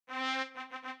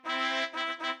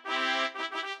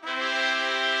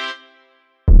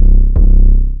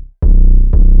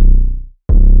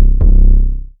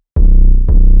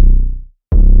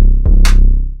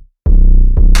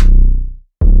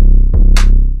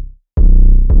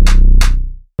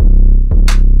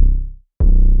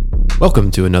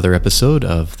Welcome to another episode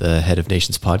of the Head of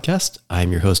Nations podcast.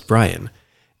 I'm your host, Brian.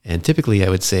 And typically I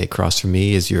would say across from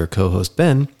me is your co-host,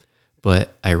 Ben.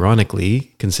 But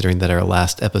ironically, considering that our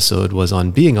last episode was on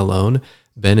being alone,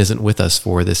 Ben isn't with us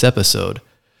for this episode.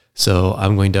 So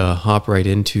I'm going to hop right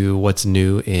into what's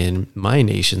new in my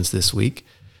nations this week.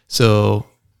 So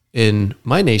in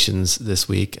my nations this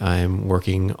week, I'm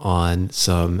working on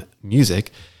some music.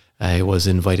 I was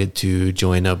invited to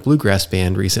join a bluegrass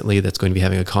band recently that's going to be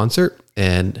having a concert,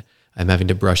 and I'm having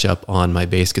to brush up on my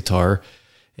bass guitar,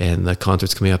 and the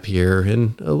concert's coming up here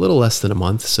in a little less than a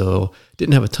month, so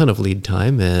didn't have a ton of lead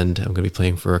time, and I'm going to be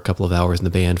playing for a couple of hours in the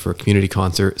band for a community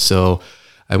concert, so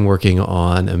I'm working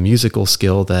on a musical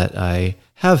skill that I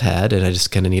have had, and I just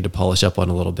kind of need to polish up on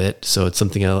a little bit, so it's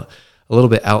something a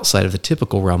little bit outside of the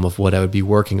typical realm of what I would be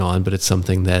working on, but it's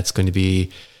something that's going to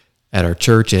be at our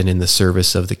church and in the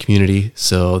service of the community.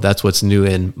 So that's what's new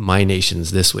in my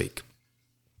nations this week.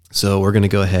 So we're going to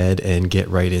go ahead and get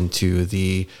right into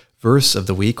the verse of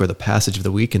the week or the passage of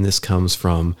the week. And this comes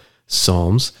from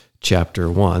Psalms chapter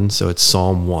 1. So it's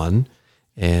Psalm 1,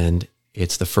 and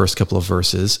it's the first couple of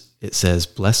verses. It says,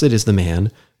 "Blessed is the man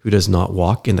who does not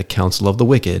walk in the counsel of the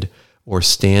wicked, or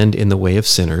stand in the way of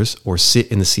sinners, or sit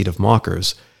in the seat of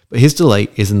mockers. But his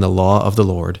delight is in the law of the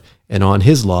Lord, and on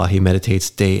his law he meditates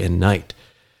day and night."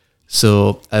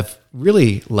 So I've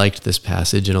really liked this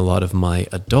passage in a lot of my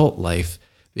adult life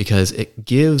because it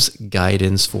gives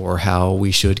guidance for how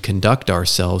we should conduct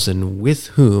ourselves and with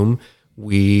whom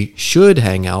we should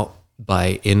hang out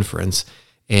by inference,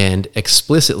 and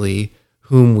explicitly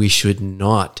whom we should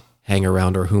not hang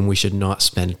around or whom we should not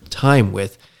spend time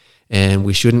with. And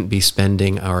we shouldn't be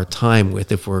spending our time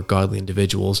with, if we're godly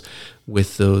individuals,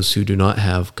 with those who do not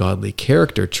have godly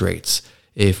character traits.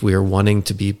 If we are wanting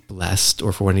to be blessed,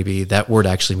 or if we're wanting to be, that word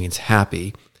actually means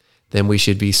happy, then we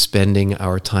should be spending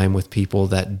our time with people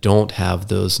that don't have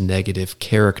those negative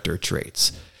character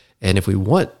traits. And if we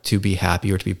want to be happy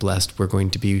or to be blessed, we're going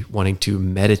to be wanting to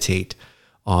meditate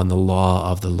on the law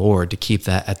of the Lord, to keep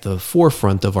that at the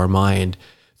forefront of our mind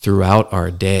throughout our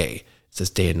day. It says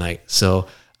day and night. So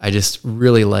I just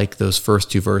really like those first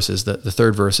two verses. The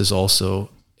third verse is also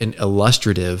an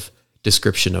illustrative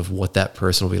description of what that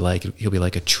person will be like. He'll be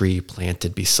like a tree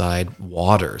planted beside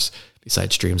waters,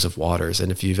 beside streams of waters.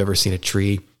 And if you've ever seen a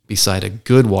tree beside a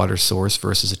good water source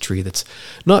versus a tree that's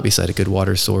not beside a good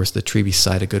water source, the tree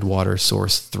beside a good water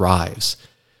source thrives.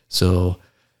 So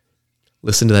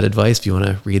listen to that advice. If you want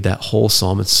to read that whole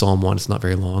psalm, it's Psalm 1. It's not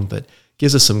very long, but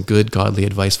gives us some good godly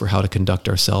advice for how to conduct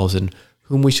ourselves and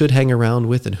whom we should hang around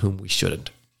with and whom we shouldn't.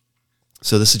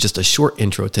 So this is just a short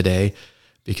intro today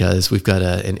because we've got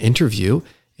an interview,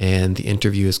 and the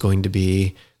interview is going to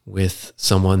be with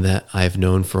someone that I've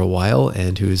known for a while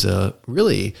and who's a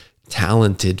really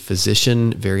talented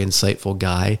physician, very insightful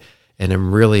guy, and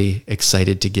I'm really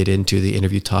excited to get into the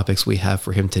interview topics we have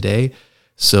for him today.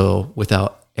 So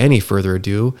without any further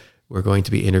ado, we're going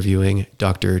to be interviewing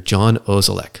Dr. John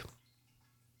Ozolek.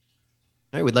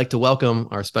 All right, we'd like to welcome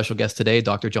our special guest today,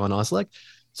 Dr. John Ozolek.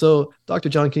 So, Dr.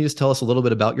 John, can you just tell us a little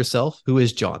bit about yourself? Who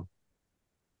is John?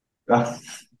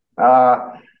 Yes,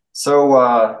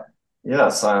 John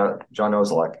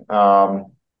Ozolek.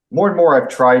 More and more, I've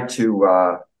tried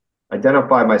to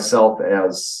identify myself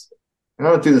as, and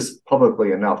I don't do this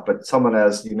publicly enough, but someone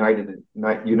as united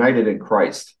in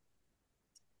Christ.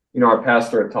 You know, our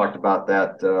pastor had talked about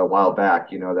that a while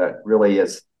back. You know, that really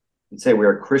is. You'd say we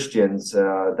are Christians.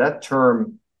 That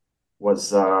term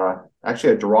was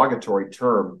actually a derogatory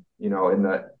term, you know, in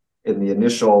the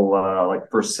initial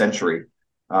first century.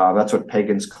 That's what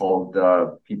pagans called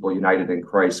people united in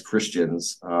Christ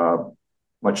Christians,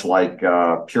 much like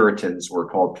Puritans were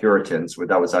called Puritans.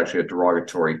 That was actually a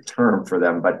derogatory term for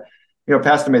them. But you know, our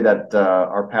pastor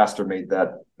made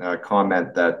that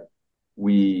comment that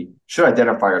we should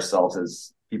identify ourselves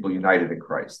as people united in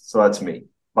Christ. So that's me.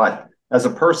 But as a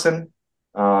person,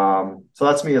 so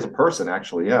that's me as a person,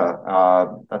 actually. Yeah,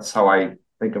 that's how I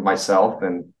think of myself,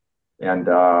 and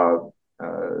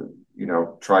you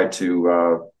know, try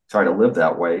to live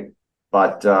that way.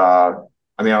 But I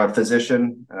mean, I'm a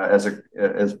physician. As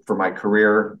for my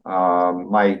career,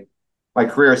 my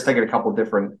career has taken a couple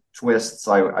different twists.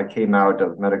 I came out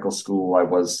of medical school. I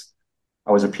was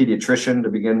a pediatrician to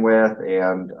begin with,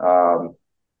 and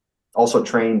also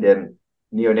trained in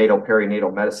neonatal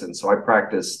perinatal medicine. So I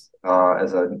practiced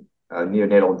as a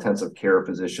neonatal intensive care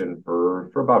physician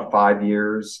for about 5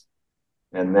 years,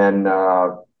 and then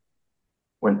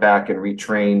went back and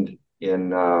retrained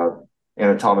in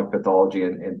anatomic pathology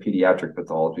and pediatric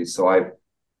pathology. So I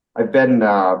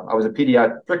was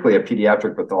strictly a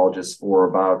pediatric pathologist for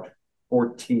about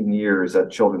 14 years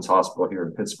at Children's Hospital here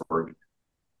in Pittsburgh.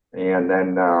 And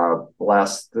then the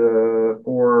last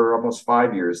 4, almost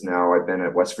 5 years now, I've been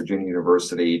at West Virginia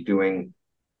University doing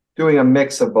a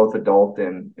mix of both adult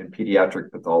and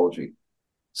pediatric pathology.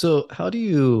 So, how do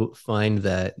you find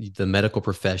that the medical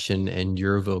profession and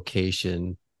your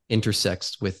vocation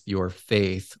intersects with your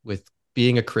faith, with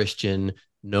being a Christian,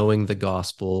 knowing the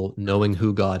gospel, knowing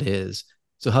who God is?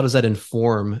 So, how does that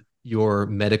inform your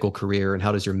medical career, and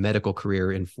how does your medical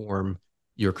career inform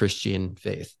your Christian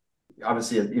faith?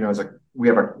 Obviously, as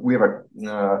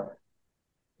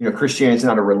Christianity is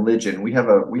not a religion. We have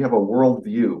a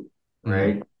worldview,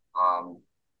 right? Mm-hmm.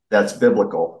 That's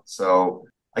biblical. So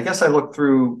I guess I look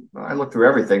through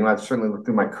everything. I've certainly looked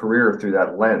through my career through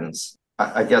that lens.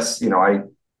 I guess,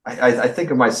 I think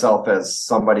of myself as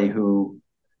somebody who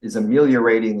is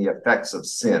ameliorating the effects of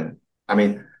sin. I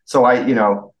mean,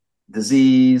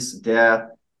 disease, death,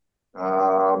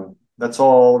 that's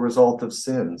all a result of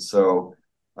sin. So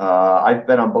I've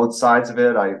been on both sides of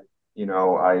it. I've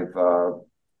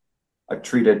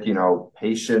treated,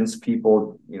 patients,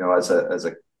 people,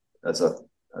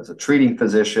 as a treating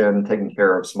physician, taking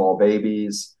care of small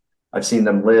babies. I've seen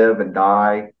them live and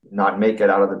die, not make it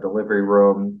out of the delivery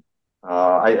room.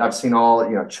 I've seen all,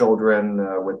 children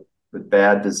with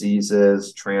bad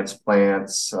diseases,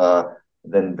 transplants,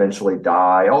 then eventually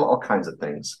die, all kinds of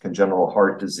things, congenital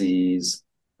heart disease.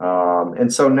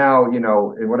 And so now,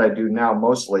 and what I do now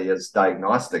mostly is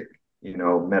diagnostic,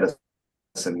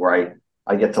 medicine, where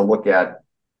I get to look at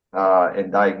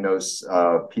and diagnose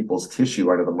people's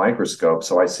tissue under the microscope.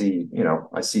 So I see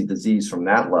disease from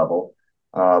that level.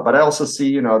 But I also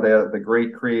see, the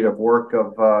great creative work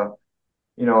of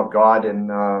God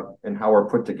and how we're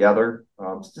put together.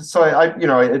 So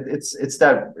it's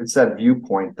that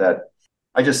viewpoint that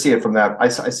I just see it from that. I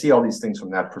see all these things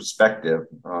from that perspective.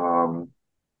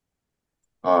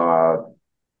 But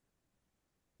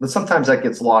sometimes that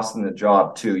gets lost in the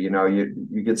job too.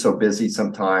 You get so busy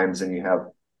sometimes, and you have,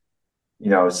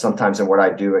 sometimes in what I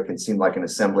do, it can seem like an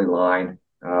assembly line,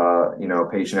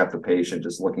 patient after patient,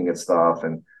 just looking at stuff.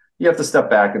 And you have to step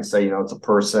back and say, it's a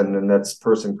person, and that's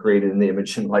person created in the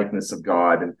image and likeness of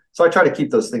God. And so I try to keep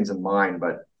those things in mind.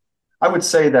 But I would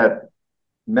say that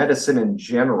medicine in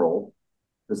general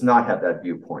does not have that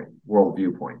world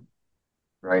viewpoint,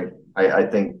 right? I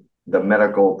think the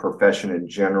medical profession in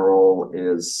general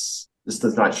does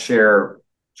not share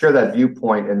that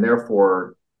viewpoint, and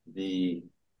therefore the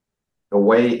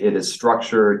way it is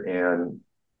structured and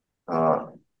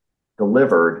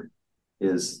delivered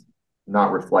is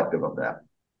not reflective of that.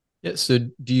 Yeah. So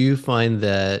do you find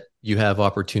that you have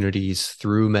opportunities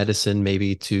through medicine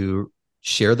maybe to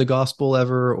share the gospel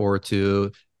ever, or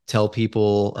to tell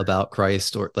people about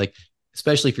Christ, or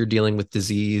especially if you're dealing with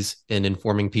disease and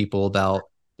informing people about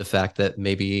the fact that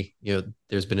maybe,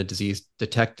 there's been a disease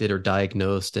detected or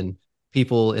diagnosed, and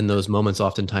people in those moments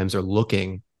oftentimes are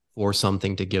looking for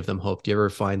something to give them hope. Do you ever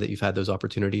find that you've had those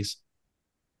opportunities?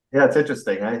 Yeah, it's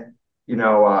interesting.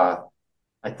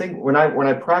 I think when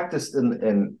I practiced in the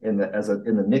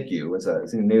NICU as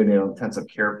a neonatal intensive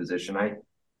care physician,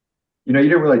 you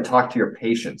didn't really talk to your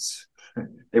patients.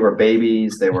 They were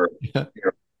babies. They were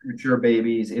premature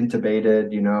babies,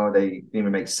 intubated. They didn't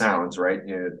even make sounds, right?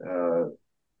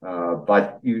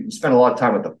 But you spend a lot of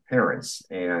time with the parents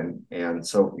and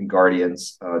so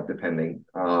guardians, depending.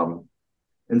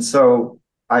 And so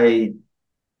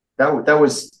that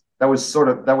was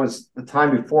the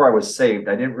time before I was saved.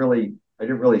 I didn't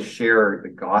really share the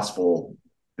gospel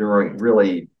during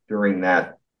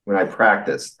that, when I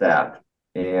practiced that.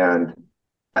 And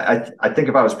I think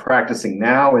if I was practicing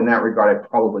now in that regard, I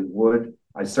probably would.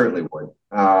 I certainly would.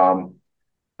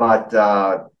 But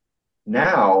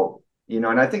now,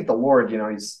 and I think the Lord, he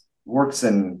works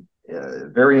in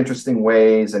very interesting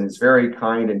ways, and is very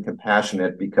kind and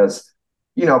compassionate, because,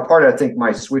 part of, I think,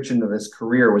 my switch into this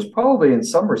career was probably, in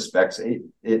some respects,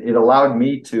 it allowed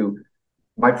me to,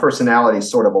 my personality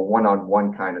is sort of a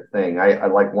one-on-one kind of thing. I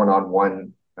like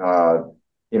one-on-one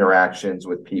interactions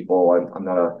with people. I'm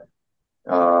not a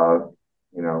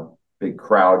big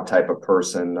crowd type of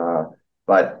person.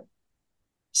 But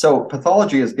so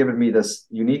pathology has given me this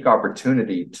unique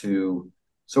opportunity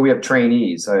so we have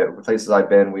trainees, places I've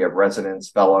been, we have residents,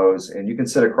 fellows, and you can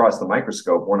sit across the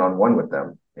microscope one-on-one with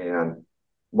them and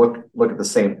look at the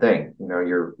same thing.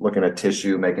 You're looking at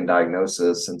tissue, making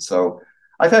diagnosis. And so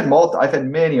I've had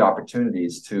many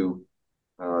opportunities to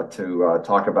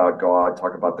talk about God,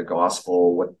 talk about the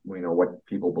gospel, what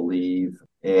people believe.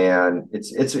 And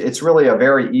it's really a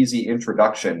very easy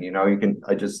introduction.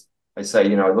 I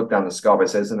say, I look down the scope, I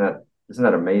say, isn't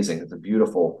that amazing? It's a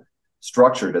beautiful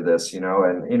structure to this,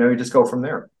 and you just go from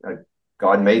there.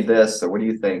 God made this, so what do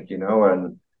you think?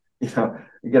 And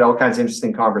you get all kinds of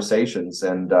interesting conversations,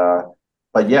 and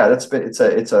but yeah,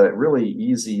 it's a really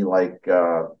easy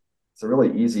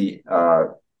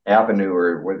avenue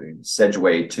or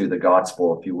segue to the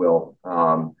gospel, if you will,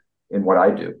 in what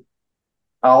I do.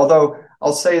 Although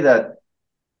I'll say that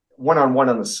one-on-one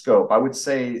on the scope, I would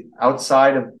say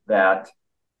outside of that,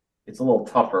 it's a little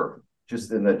tougher.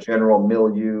 Just in the general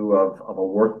milieu of a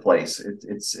workplace,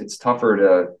 it's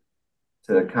tougher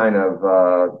to kind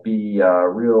of be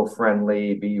real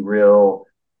friendly, be real,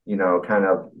 kind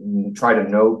of try to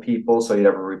know people so you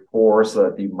have a rapport so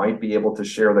that you might be able to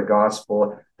share the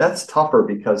gospel. That's tougher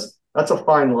because that's a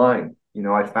fine line.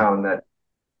 I found that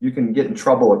you can get in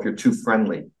trouble if you're too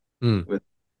friendly with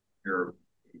your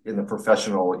in the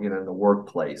professional, in the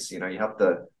workplace. You have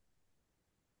to,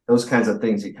 those kinds of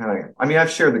things you kind of, I've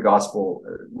shared the gospel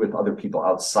with other people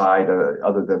outside,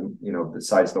 other than,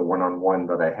 besides the one-on-one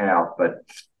that I have, but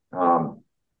it's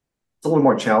a little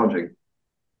more challenging.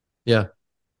 Yeah.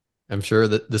 I'm sure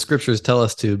that the scriptures tell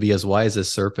us to be as wise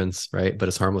as serpents, right? But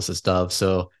as harmless as doves.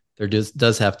 So there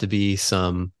does have to be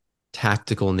some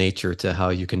tactical nature to how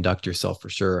you conduct yourself, for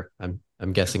sure.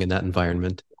 I'm guessing in that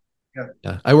environment.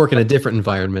 Yeah. I work in a different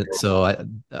environment, so I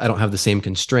don't have the same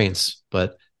constraints,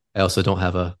 but I also don't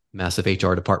have a massive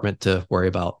HR department to worry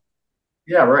about.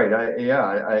 Yeah, right.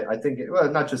 I think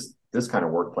well, not just this kind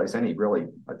of workplace, I think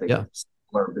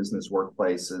similar business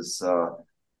workplace is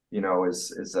you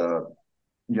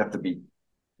have to be,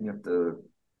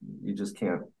 you just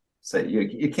can't say,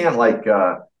 you can't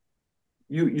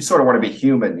you sort of want to be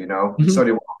human, you sort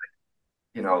of,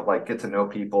 like get to know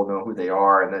people, know who they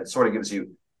are. And then it sort of gives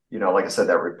you, like I said,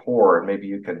 that rapport, and maybe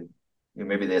you can,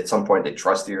 maybe they, at some point they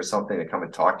trust you or something, they come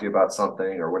and talk to you about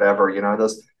something or whatever,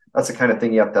 that's the kind of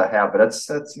thing you have to have, but that's,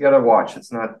 you got to watch.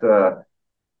 It's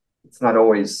not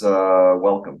always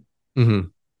welcome. Mm-hmm.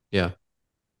 Yeah.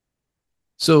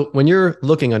 So when you're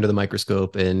looking under the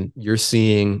microscope and you're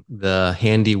seeing the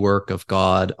handiwork of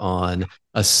God on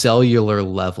a cellular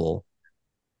level,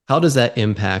 how does that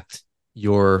impact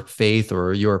your faith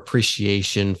or your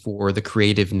appreciation for the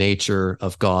creative nature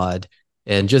of God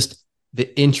and just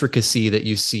the intricacy that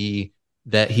you see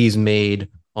that he's made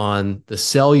on the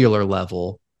cellular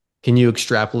level? Can you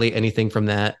extrapolate anything from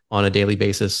that on a daily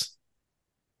basis?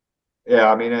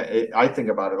 Yeah, I think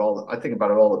about it all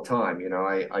the time.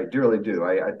 I really do.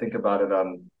 I think about it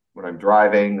when I'm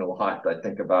driving a lot. I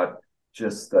think about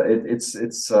just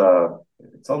it's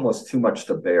almost too much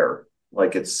to bear.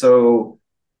 Like it's so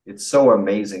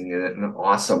amazing and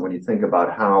awesome when you think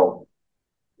about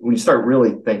when you start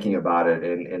really thinking about it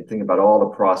and think about all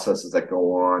the processes that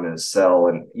go on in a cell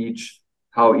and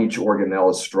how each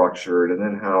organelle is structured, and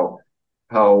then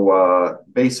how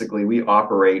basically we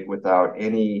operate without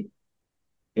any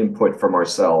input from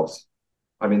ourselves.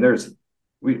 We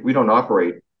don't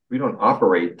operate, we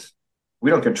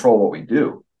don't control what we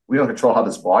do. We don't control how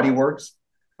this body works.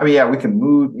 Yeah, we can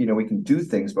move, we can do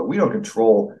things, but we don't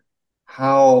control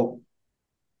how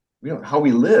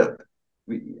we live.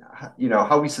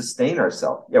 How we sustain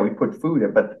ourselves. Yeah, we put food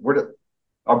in, but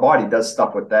our body does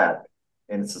stuff with that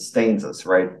and it sustains us,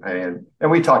 right? And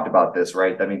we talked about this,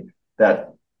 right?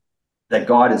 That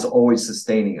God is always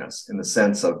sustaining us in the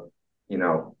sense of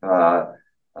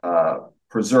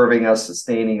preserving us,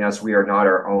 sustaining us. We are not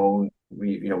our own.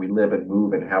 We live and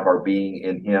move and have our being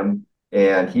in him.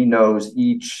 And he knows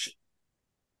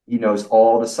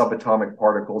all the subatomic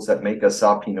particles that make us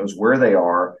up. He knows where they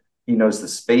are. He knows the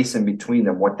space in between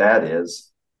them, what that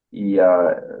is.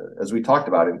 As we talked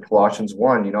about in Colossians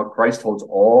 1, Christ holds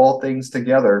all things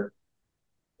together.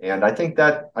 And I think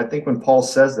when Paul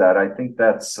says that, I think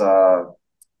that's what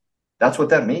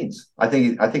that means. I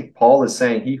think Paul is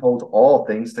saying he holds all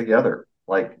things together.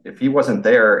 Like if he wasn't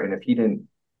there and if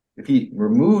he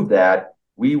removed that,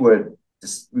 we would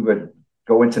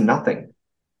go into nothing.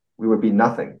 We would be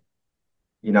nothing,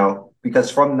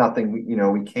 because from nothing,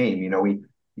 we came,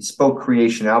 he spoke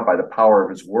creation out by the power of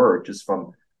his word, just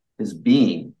from his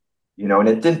being, and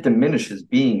it didn't diminish his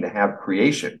being to have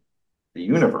creation, the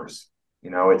universe.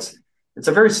 It's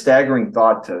a very staggering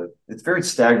thought it's very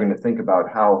staggering to think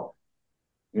about how,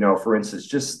 for instance,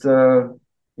 just,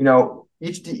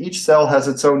 each cell has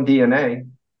its own DNA.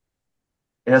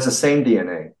 It has the same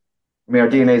DNA. Our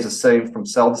DNA is the same from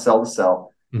cell to cell to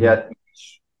cell, yet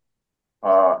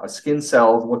a skin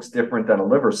cell looks different than a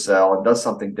liver cell and does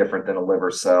something different than a liver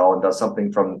cell and does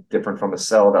something different from a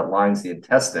cell that lines the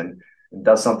intestine and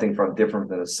does something different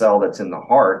than a cell that's in the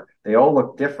heart. They all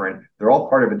look different. They're all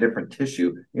part of a different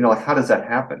tissue. How does that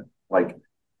happen? Like,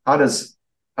 how does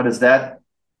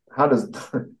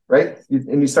right?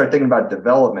 And you start thinking about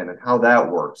development and how that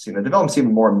works. Development's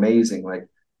even more amazing. Like,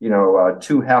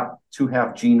 two half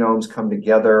genomes come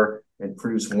together and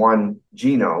produce one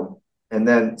genome, and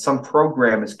then some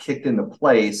program is kicked into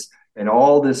place, and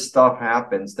all this stuff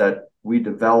happens that we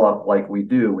develop like we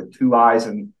do with two eyes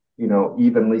and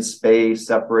evenly spaced,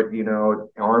 separate,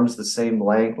 arms the same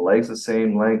length, legs the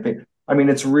same length. I mean,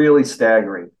 it's really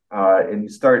staggering. And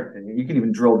you can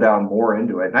even drill down more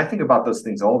into it. And I think about those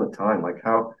things all the time, like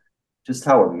how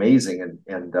amazing.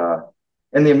 And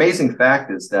the amazing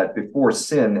fact is that before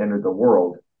sin entered the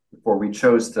world, before we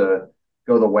chose to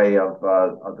go the way of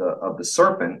the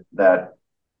serpent, that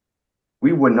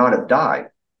we would not have died.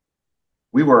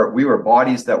 We were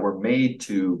bodies that were made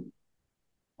to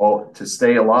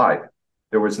stay alive.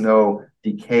 There was no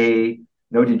decay,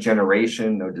 no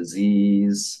degeneration, no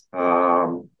disease.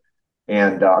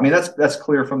 I mean, that's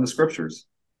clear from the scriptures.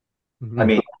 Mm-hmm. I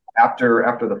mean, after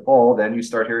the fall, then you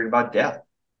start hearing about death.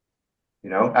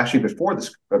 Actually, before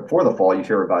the fall, you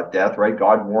hear about death, right?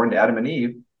 God warned Adam and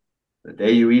Eve, the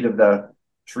day you eat of the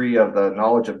tree of the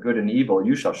knowledge of good and evil,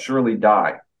 you shall surely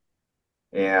die.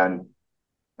 And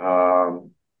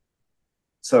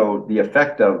so the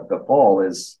effect of the fall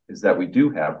is that we do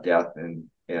have death and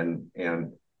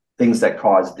things that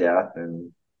cause death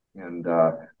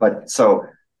but so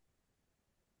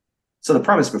the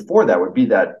premise before that would be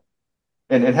that,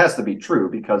 and it has to be true,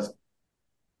 because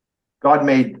God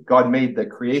made the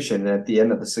creation, and at the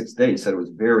end of the sixth day, he said it was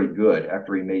very good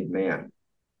after he made man.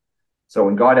 So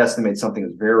when God estimates something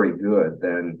as very good,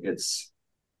 then it's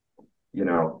going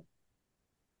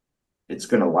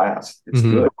to last. It's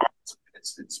good.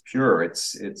 It's pure.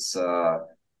 It's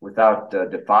without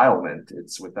defilement.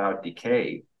 It's without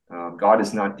decay. God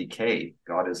is not decay.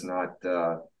 God is not.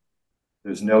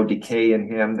 There's no decay in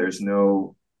him. There's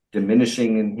no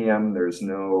diminishing in him. There's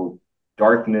no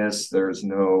darkness. There's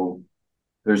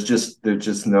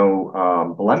just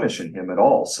no blemish in him at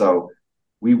all. So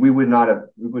we would not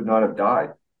have died.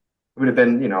 It would have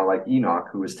been like Enoch,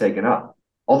 who was taken up.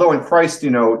 Although in Christ,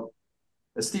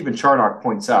 as Stephen Charnock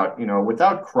points out,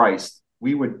 without Christ,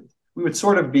 we would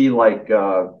sort of be like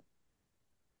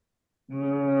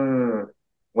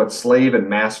slave and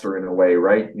master in a way,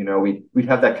 right? We'd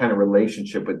have that kind of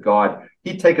relationship with God.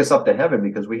 He'd take us up to heaven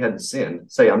because we hadn't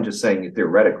sinned. I'm just saying it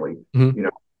theoretically, we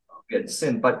had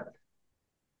sinned, but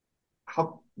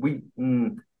how we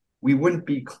wouldn't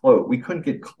be close. We couldn't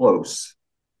get close.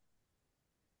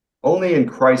 Only in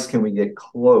Christ can we get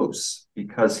close,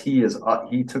 because he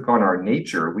took on our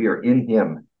nature. We are in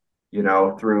him,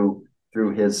 through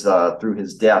his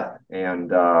death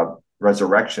and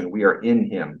resurrection. We are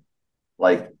in him.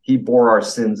 Like, he bore our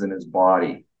sins in his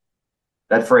body.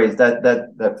 That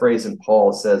phrase in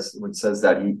Paul says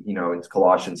that in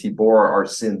Colossians, he bore our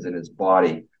sins in his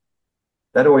body.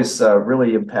 That always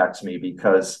really impacts me,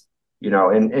 because,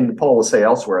 and Paul will say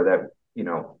elsewhere that,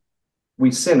 we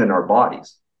sin in our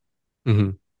bodies.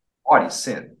 Mm-hmm. Bodies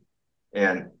sin.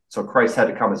 And so Christ had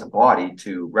to come as a body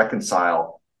to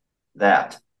reconcile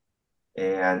that.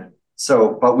 And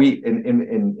so, but we,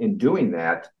 in doing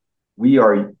that, we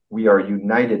are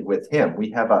united with him.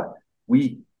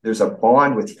 There's a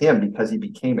bond with him because he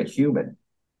became a human.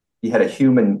 He had a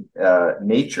human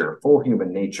nature, full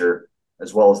human nature,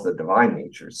 as well as the divine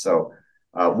nature. So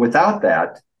without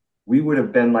that, we would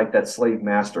have been like that slave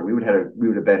master. We would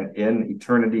have been in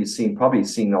eternity, probably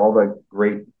seen all the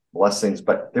great blessings,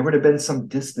 but there would have been some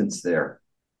distance there.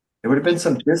 And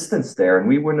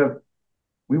we wouldn't have.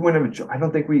 I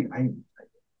don't think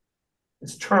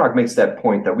as Charnock makes that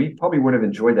point, that we probably would have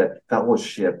enjoyed that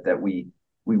fellowship that we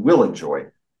will enjoy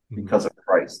because of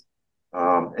Christ.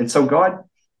 And so God,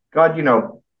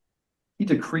 he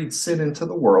decreed sin into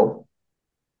the world.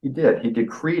 He did. He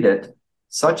decreed it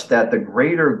such that the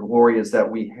greater glory is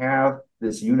that we have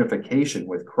this unification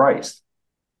with Christ.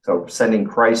 So sending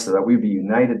Christ so that we'd be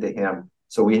united to him,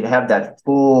 so we'd have that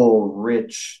full,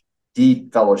 rich,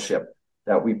 deep fellowship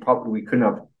that we couldn't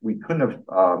have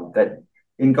that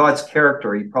in God's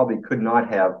character he probably could not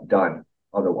have done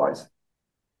otherwise.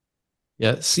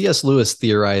 Yeah, C.S. Lewis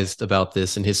theorized about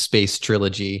this in his Space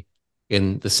Trilogy.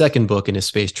 In the second book in his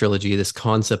Space Trilogy, this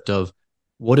concept of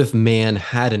what if man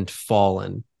hadn't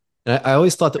fallen? And I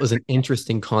always thought that was an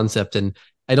interesting concept, and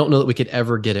I don't know that we could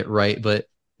ever get it right, but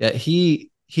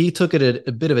he took it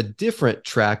a bit of a different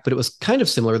track, but it was kind of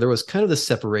similar. There was kind of the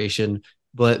separation,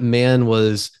 but man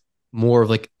was more of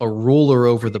like a ruler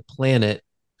over the planet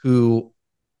who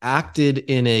acted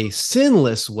in a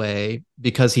sinless way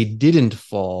because he didn't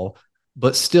fall,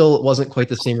 but still it wasn't quite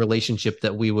the same relationship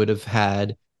that we would have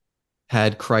had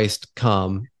Christ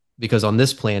come, because on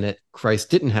this planet,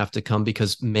 Christ didn't have to come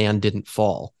because man didn't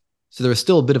fall. So there was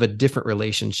still a bit of a different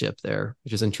relationship there,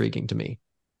 which is intriguing to me.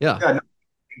 Yeah.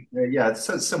 Yeah, yeah, it's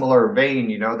a similar vein.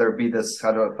 There'd be this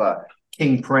kind of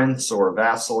king prince or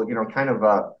vassal. Kind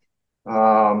of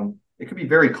it could be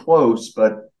very close,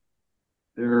 but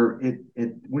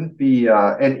it wouldn't be.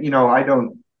 And I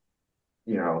don't.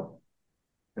 You know,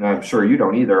 and I'm sure you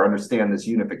don't either understand this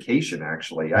unification.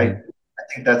 Actually, I Mhm. I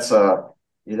think that's a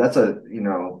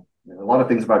a lot of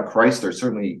things about Christ are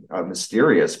certainly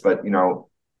mysterious, but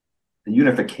the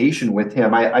unification with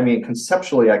Him. I mean,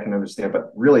 conceptually I can understand,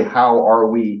 but really, how are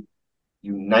we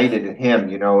united in Him?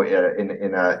 In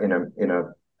a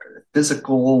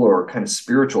physical or kind of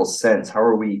spiritual sense. How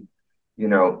are we,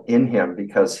 in Him?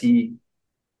 Because He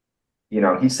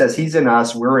says He's in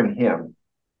us, we're in Him.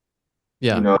 You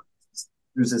Yeah. know,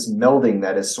 there's this melding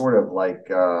that is sort of like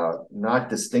not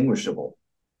distinguishable.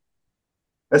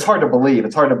 It's hard to believe.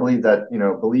 It's hard to believe that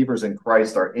believers in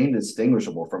Christ are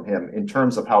indistinguishable from Him in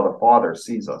terms of how the Father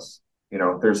sees us.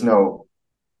 There's no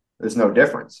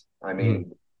difference. I Mhm.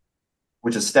 mean,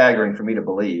 which is staggering for me to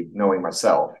believe, knowing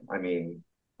myself. I mean,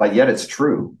 but yet it's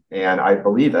true, and I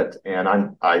believe it, and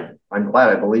I'm glad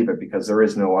I believe it because there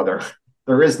is no other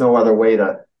there is no other way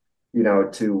to you know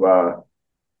to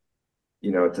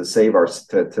to save our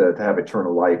to have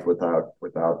eternal life without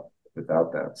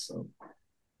that. So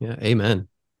Yeah. Amen.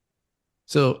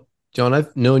 So, John,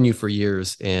 I've known you for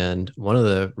years, and one of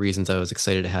the reasons I was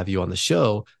excited to have you on the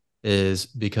show is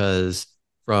because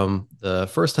from the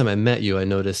first time I met you, I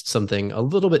noticed something a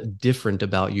little bit different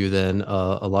about you than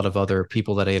a lot of other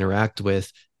people that I interact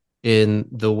with in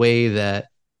the way that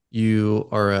you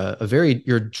are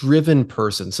you're a driven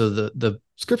person. So the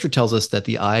scripture tells us that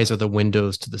the eyes are the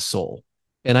windows to the soul.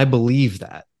 And I believe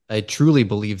that. I truly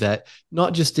believe that,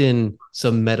 not just in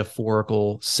some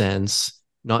metaphorical sense,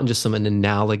 not in just some an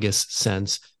analogous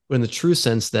sense, but in the true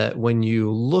sense that when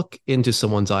you look into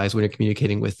someone's eyes, when you're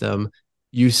communicating with them,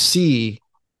 you see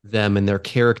them and their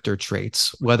character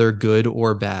traits, whether good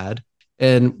or bad.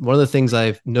 And one of the things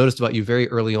I've noticed about you very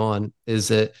early on is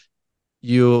that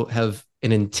you have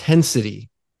an intensity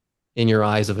in your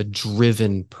eyes of a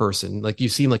driven person. Like you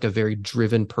seem like a very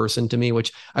driven person to me,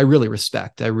 which I really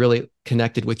respect. I really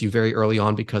connected with you very early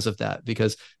on because of that,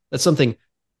 because that's something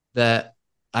that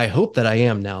I hope that I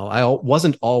am now. I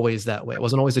wasn't always that way. I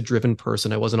wasn't always a driven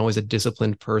person. I wasn't always a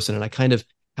disciplined person. And I kind of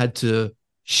had to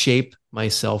shape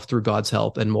myself through God's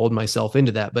help and mold myself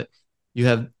into that. But you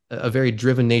have a very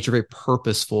driven nature, very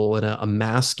purposeful, and a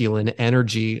masculine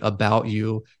energy about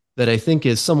you that I think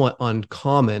is somewhat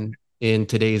uncommon in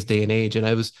today's day and age. And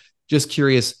I was just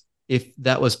curious if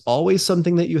that was always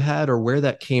something that you had or where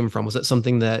that came from. Was that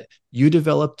something that you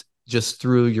developed just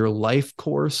through your life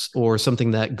course or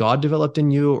something that God developed in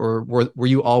you, or were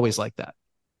you always like that?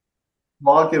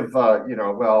 well, I'll give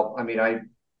well, I mean,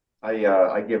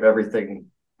 I give everything.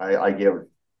 I give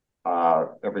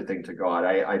everything to God.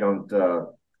 I don't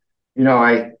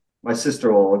I my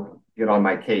sister will get on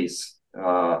my case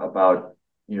about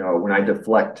when I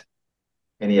deflect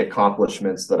any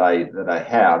accomplishments that I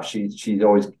have. She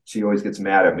always gets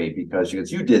mad at me because she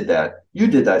goes, you did that.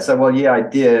 I said, well, yeah, I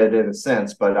did in a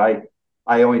sense, but I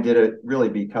only did it really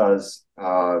because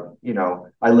I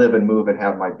live and move and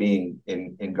have my being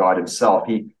in God Himself.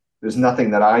 There's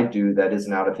nothing that I do that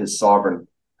isn't out of His sovereign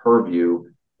purview,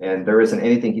 and there isn't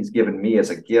anything He's given me as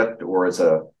a gift or as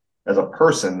a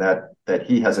person that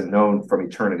He hasn't known from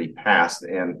eternity past.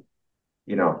 And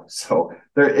so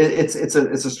it's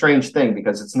a strange thing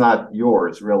because it's not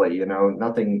yours really.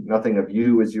 Nothing of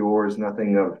you is yours.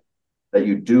 Nothing of that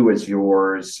you do is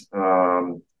yours.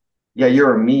 Yeah,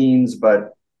 you're a means,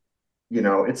 but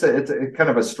it's a kind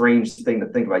of a strange thing to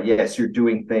think about. Yes, you're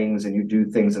doing things and you do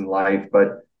things in life,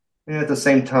 but at the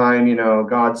same time,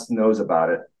 God knows about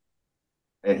it,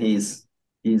 and He's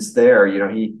there.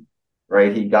 He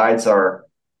guides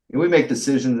we make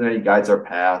decisions and He guides our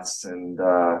paths. And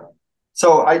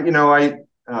so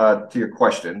to your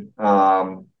question,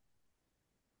 I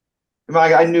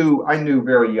knew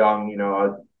very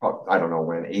young, I don't know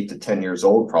when, 8 to 10 years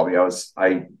old, probably.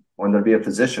 I wanted to be a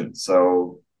physician,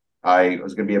 so I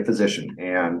was going to be a physician.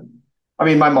 And I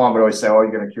mean, my mom would always say, "Oh,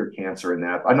 you're going to cure cancer," and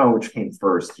that. I don't know which came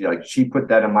first. Like she put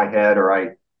that in my head, or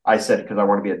I said because I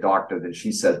want to be a doctor, then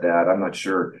she said that. I'm not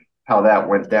sure how that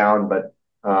went down, but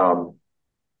um,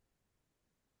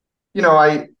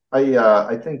 I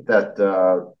think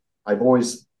that I've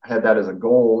always had that as a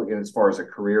goal in as far as a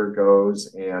career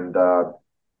goes. And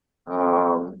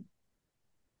um,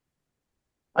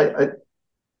 I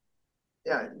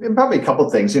yeah, and probably a couple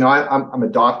of things. I'm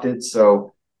adopted,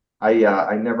 so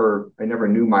I never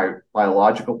knew my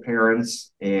biological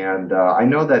parents, and I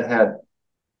know that had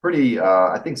pretty,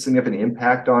 I think, significant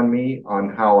impact on me,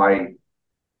 on how I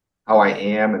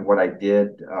am and what I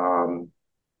did.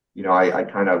 I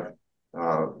kind of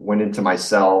went into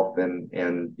myself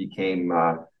and became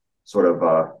sort of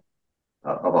a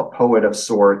poet of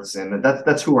sorts, and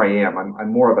that's who I am.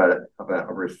 I'm more of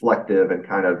a reflective and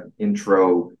kind of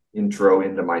intro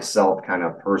into myself kind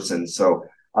of person. So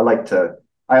I like to.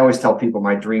 I always tell people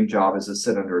my dream job is to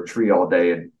sit under a tree all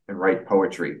day and write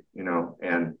poetry,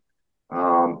 and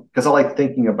because I like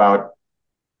thinking about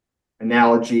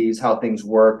analogies, how things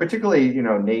work, particularly,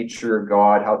 nature,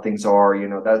 God, how things are,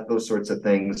 that those sorts of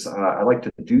things. I like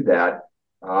to do that.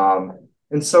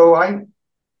 And so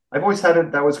I've always had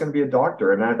it that I was going to be a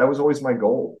doctor, and that was always my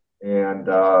goal. And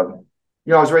I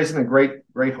was raised in a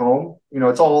great home.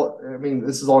 It's all. I mean,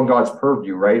 this is all in God's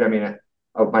purview, right? I mean,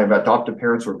 my adoptive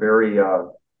parents were very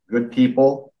good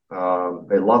people.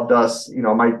 They loved us.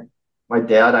 My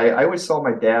dad. I always saw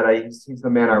my dad. He's the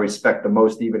man I respect the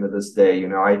most, even to this day.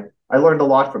 I learned a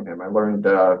lot from him. I learned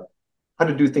how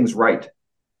to do things right.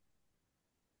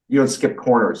 You don't skip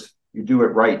corners. You do it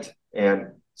right. And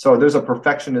so there's a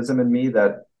perfectionism in me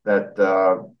that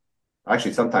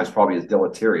actually sometimes probably is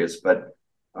deleterious. But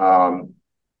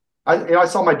I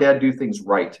saw my dad do things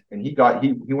right, and he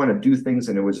wanted to do things,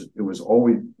 and it was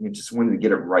always, he just wanted to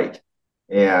get it right.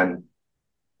 And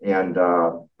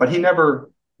but he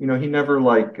never, he never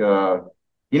like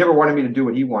he never wanted me to do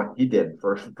what he did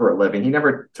for a living. He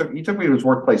took me to his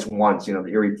workplace once, the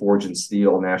Erie Forge and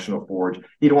Steel, National Forge.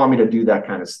 He didn't want me to do that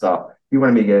kind of stuff. He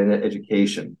wanted me to get an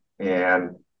education,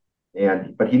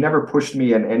 but he never pushed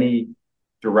me in any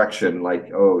direction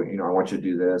like, oh, I want you to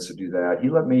do this or do that. He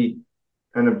let me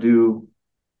kind of do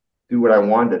what I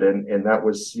wanted, and that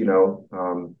was,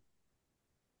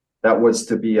 that was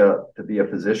to be a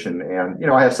physician. And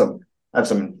I have some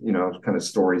kind of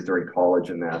stories during college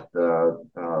and that,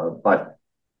 but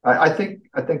I think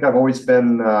I've always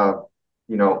been,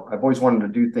 I've always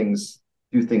wanted to do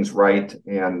things right.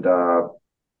 And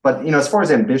but as far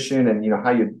as ambition and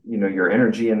how your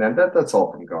energy, and that's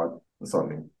all from God. That's all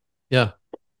me. Yeah.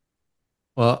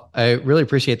 Well, I really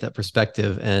appreciate that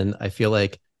perspective. And I feel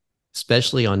like,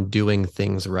 especially on doing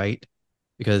things right,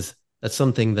 because that's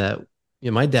something that,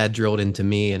 my dad drilled into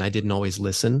me and I didn't always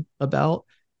listen about.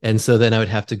 And so then I would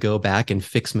have to go back and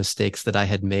fix mistakes that I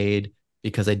had made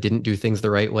because I didn't do things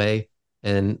the right way.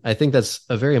 And I think that's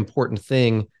a very important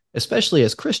thing, especially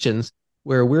as Christians,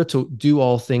 where we're to do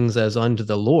all things as unto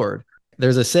the Lord.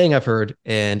 There's a saying I've heard,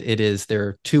 and it is, there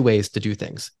are two ways to do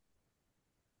things: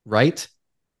 right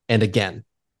and again.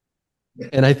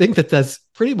 And I think that that's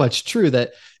pretty much true,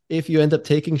 that if you end up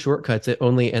taking shortcuts, it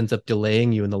only ends up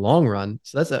delaying you in the long run.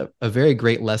 So that's a very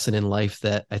great lesson in life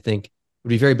that I think would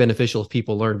be very beneficial if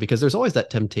people learn, because there's always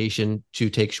that temptation to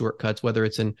take shortcuts, whether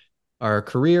it's in our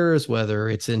careers, whether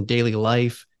it's in daily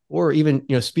life, or even,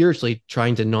 spiritually,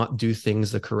 trying to not do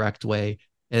things the correct way.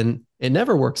 And it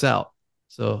never works out.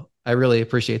 So I really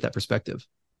appreciate that perspective.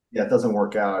 Yeah, it doesn't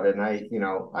work out. And I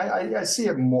see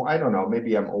it more. I don't know,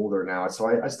 maybe I'm older now, so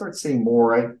I start seeing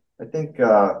more. I think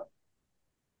that's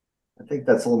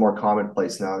a little more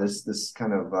commonplace now. This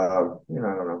kind of I don't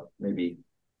know, maybe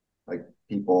like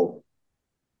people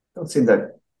don't seem to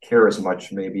care as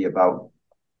much maybe about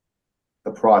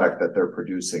the product that they're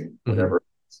producing, Mm-hmm. whatever.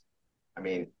 I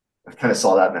mean, I kind of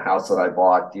saw that in the house that I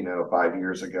bought, 5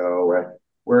 years ago,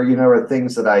 where are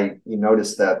things that you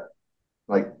noticed that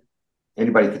like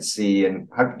anybody could see, and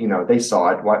how, they saw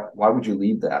it. Why would you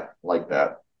leave that like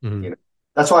that? Mm-hmm. You know,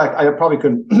 that's why I probably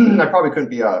couldn't I probably couldn't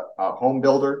be a home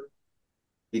builder,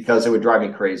 because it would drive me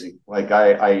crazy. Like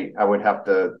I would have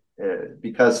to,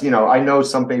 because I know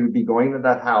somebody would be going to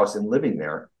that house and living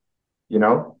there,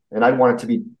 and I'd want it to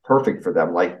be perfect for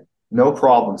them. Like, no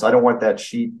problems. I don't want that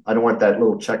sheet. I don't want that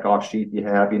little check off sheet you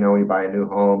have, when you buy a new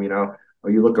home, or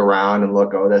you look around and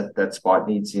look, oh, that spot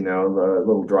needs, the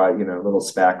little dry, little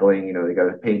spackling, they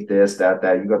got to paint this, that.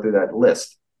 You go through that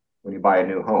list when you buy a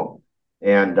new home.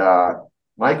 And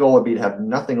my goal would be to have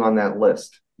nothing on that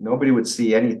list. Nobody would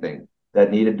see anything that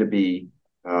needed to be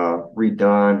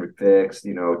redone, fixed,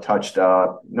 touched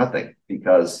up, nothing,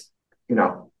 because,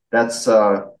 that's,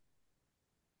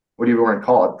 what do you want to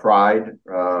call it? Pride,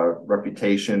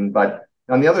 reputation. But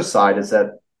on the other side is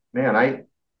that, man,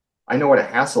 I know what a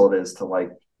hassle it is to,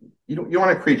 like, you don't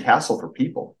want to create hassle for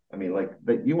people. I mean, like,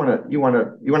 but you want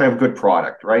to have a good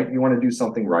product, right? You want to do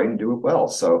something right and do it well.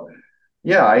 So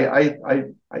yeah, I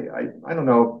don't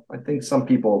know. I think some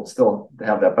people still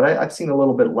have that, but I've seen a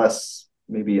little bit less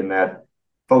maybe in that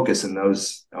focus in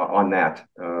those on that.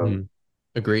 Mm-hmm.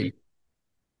 Agreed.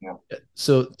 Yeah.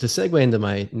 So to segue into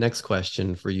my next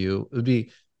question for you, it would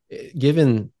be,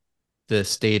 given the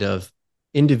state of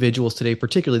individuals today,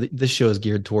 particularly this show is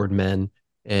geared toward men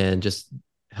and just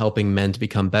helping men to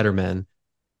become better men.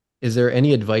 Is there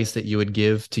any advice that you would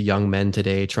give to young men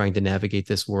today trying to navigate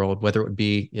this world, whether it would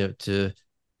be, to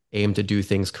aim to do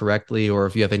things correctly, or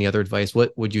if you have any other advice,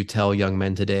 what would you tell young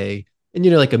men today? And,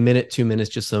 like a minute, 2 minutes,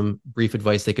 just some brief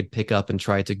advice they could pick up and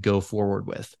try to go forward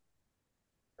with.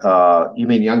 You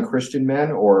mean young Christian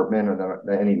men or men or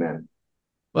any men?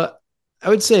 Well, I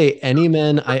would say any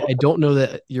men. I don't know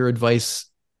that your advice,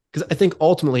 because I think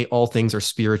ultimately all things are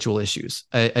spiritual issues.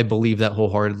 I believe that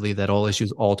wholeheartedly, that all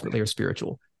issues ultimately are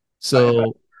spiritual.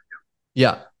 So,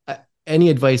 yeah, any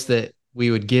advice that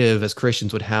we would give as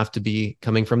Christians would have to be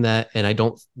coming from that. And I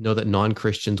don't know that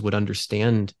non-Christians would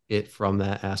understand it from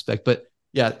that aspect. But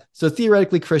yeah, so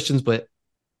theoretically Christians, but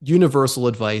universal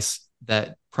advice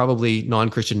that probably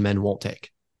non-Christian men won't take.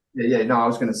 Yeah. No, I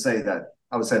was going to say that.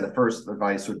 I would say the first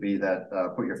advice would be that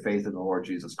put your faith in the Lord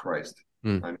Jesus Christ. I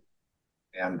mean,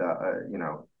 and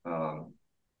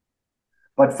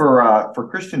but for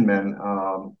Christian men,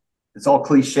 it's all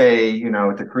cliche,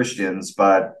 to Christians,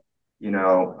 but be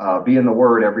in the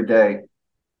Word every day.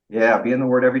 Yeah, be in the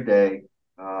Word every day.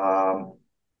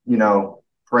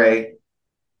 Pray,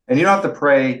 and you don't have to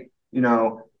pray.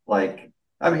 You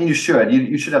should.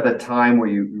 You should have that time where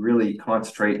you really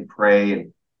concentrate and pray,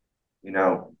 and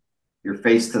your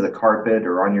face to the carpet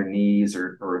or on your knees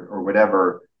or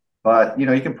whatever. But you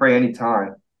can pray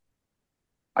anytime.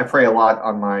 I pray a lot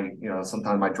on my,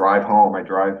 sometimes I drive home,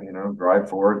 drive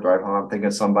forward, drive home, I'm thinking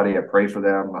of somebody, I pray for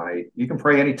them. You can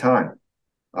pray anytime,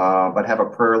 but have a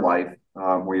prayer life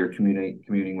where you're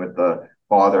communing with the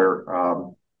Father.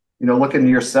 Look into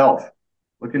yourself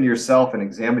and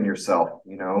examine yourself,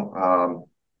 do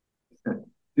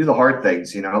the hard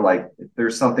things, like if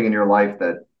there's something in your life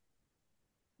that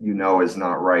is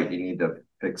not right, you need to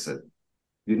fix it.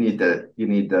 You need to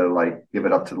like give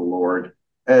it up to the Lord.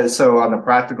 So on the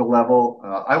practical level,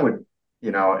 I would,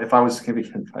 if I was giving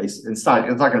advice, it's not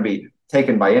going to be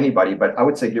taken by anybody, but I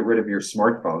would say get rid of your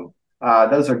smartphone.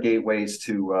 Those are gateways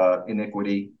to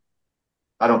iniquity.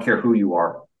 I don't care who you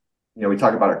are. We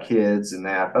talk about our kids and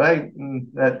that, but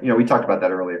we talked about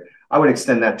that earlier. I would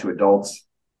extend that to adults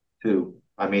too.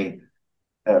 I mean,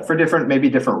 for maybe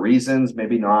different reasons,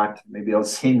 maybe not, maybe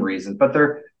those same reasons, but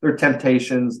they're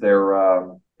temptations.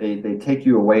 They take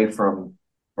you away from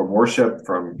worship,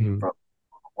 from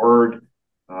word,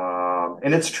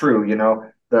 and it's true.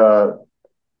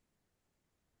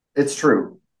 It's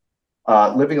true.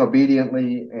 Living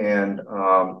obediently and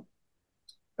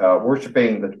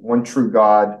worshiping the one true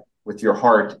God with your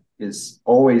heart is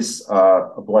always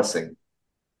a blessing.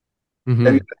 Mm-hmm.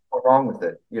 You never go wrong with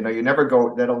it.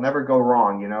 That'll never go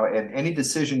wrong. And any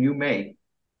decision you make.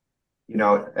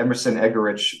 Emerson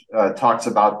Eggerichs talks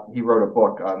about, he wrote a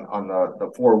book on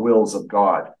the four wills of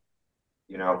God,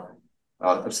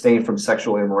 abstain from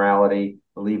sexual immorality,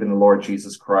 believe in the Lord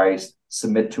Jesus Christ,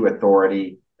 submit to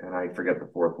authority, and I forget the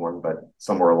fourth one, but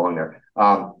somewhere along there.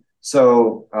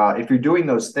 So if you're doing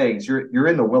those things, you're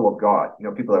in the will of God.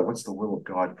 People are like, what's the will of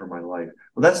God for my life?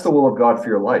 Well, that's the will of God for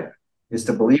your life, is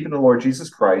to believe in the Lord Jesus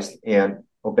Christ and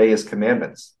obey his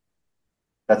commandments.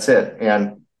 That's it.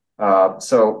 And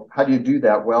so how do you do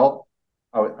that? Well,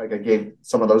 I gave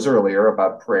some of those earlier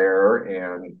about prayer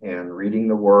and reading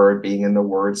the Word, being in the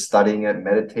Word, studying it,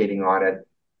 meditating on it.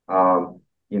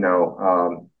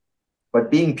 But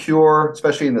being pure,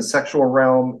 especially in the sexual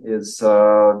realm, is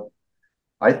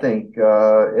I think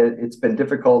it's been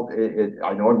difficult.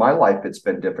 I know in my life it's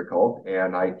been difficult,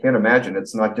 and I can't imagine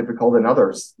it's not difficult in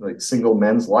others, like single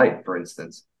men's life, for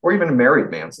instance, or even a married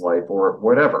man's life, or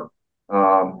whatever.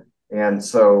 And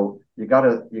so you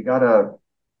gotta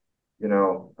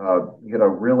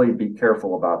really be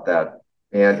careful about that.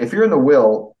 And if you're in the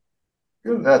will,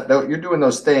 you're doing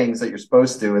those things that you're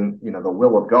supposed to, in the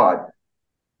will of God.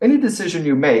 Any decision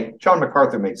you make, John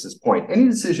MacArthur makes this point. Any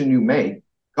decision you make,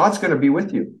 God's going to be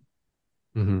with you.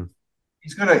 Mm-hmm.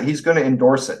 He's gonna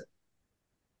endorse it.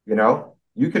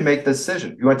 You can make the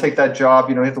decision. You want to take that job,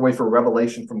 you don't have to wait for a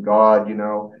revelation from God.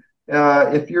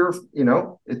 If you're,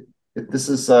 if this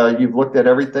is you've looked at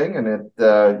everything and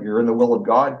you're in the will of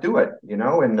God, do it.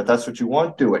 And if that's what you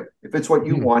want, do it. If it's what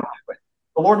you want, do it.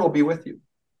 The Lord will be with you,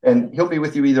 and He'll be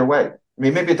with you either way. I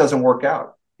mean, maybe it doesn't work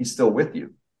out. He's still with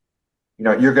you.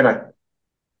 You're gonna,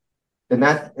 in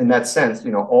that sense,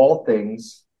 all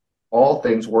things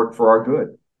work for our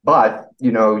good. But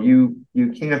you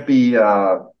can't be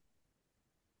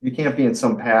in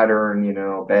some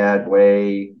pattern, bad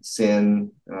way,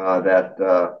 sin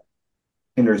that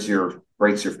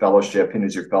breaks your fellowship,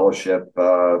 hinders your fellowship.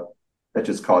 That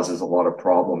just causes a lot of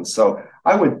problems. So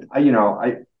I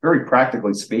very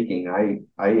practically speaking,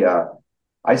 I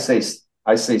I say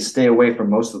I say stay away from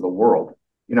most of the world.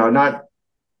 Not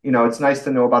it's nice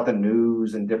to know about the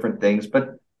news and different things,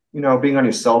 but being on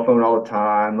your cell phone all the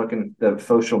time, looking at the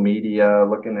social media,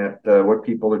 looking at what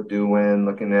people are doing,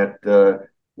 looking at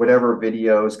whatever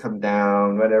videos come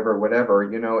down,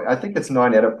 whatever. I think it's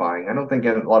non-edifying. I don't think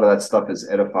a lot of that stuff is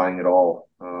edifying at all.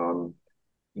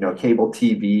 Cable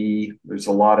TV, there's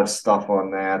a lot of stuff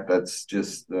on that that's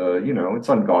just, it's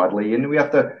ungodly. And we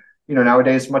have to,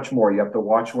 nowadays much more, you have to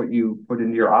watch what you put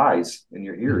into your eyes and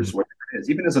your Mhm. ears, what it is,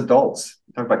 even as adults.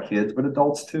 We talk about kids, but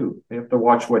adults too. They have to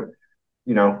watch what,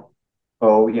 you know,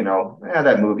 oh,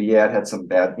 that movie, yeah, it had some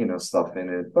bad, stuff in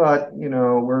it, but,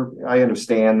 I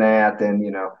understand that. And,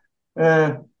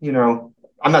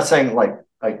 I'm not saying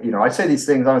I say these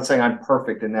things, I'm not saying I'm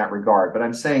perfect in that regard, but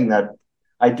I'm saying that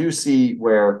I do see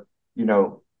where, you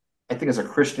know, I think as a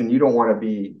Christian, you don't want to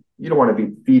be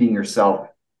feeding yourself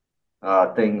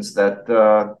things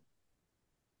that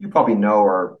you probably know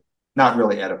are not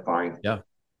really edifying. Yeah,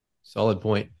 solid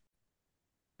point.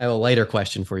 I have a lighter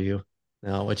question for you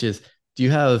now, which is, do you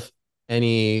have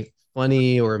any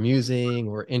funny or amusing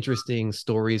or interesting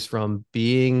stories from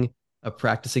being a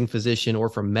practicing physician or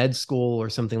from med school or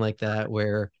something like that,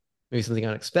 where maybe something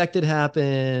unexpected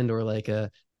happened or like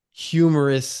a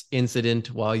humorous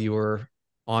incident while you were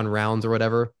on rounds or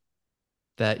whatever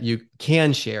that you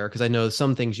can share? Because I know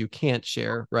some things you can't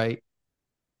share, right?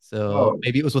 So Oh,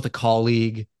 maybe it was with a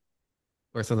colleague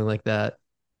or something like that.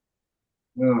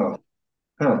 no.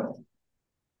 Huh.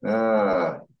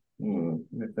 Uh,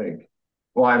 Let me think.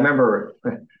 Well, I remember, I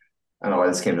don't know why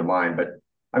this came to mind, but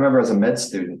I remember as a med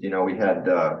student, we had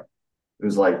it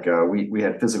was like we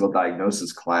had physical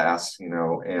diagnosis class,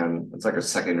 and it's like a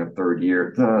second year,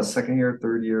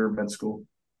 third year med school.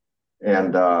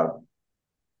 And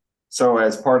so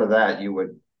as part of that, you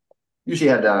would usually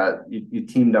had you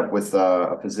teamed up with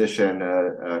a physician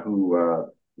who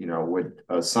would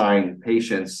assign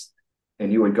patients,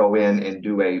 and you would go in and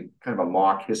do a kind of a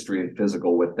mock history and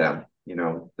physical with them.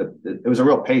 It was a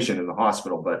real patient in the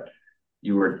hospital, but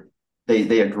you were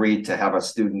they agreed to have a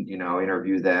student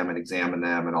interview them and examine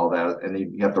them and all that, and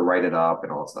you have to write it up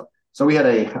and all that stuff. So we had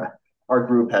our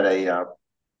group had a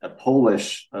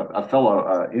Polish a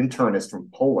fellow internist from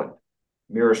Poland,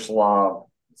 Miroslav,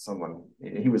 someone.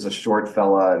 He was a short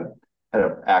fella and had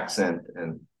an accent.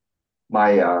 And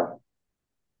my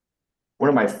one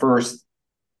of my first,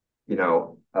 you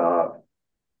know,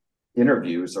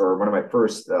 interviews, or one of my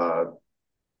first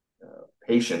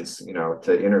patients,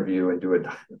 to interview and do a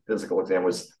physical exam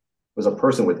was a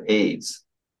person with AIDS.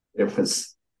 It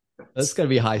was That's going to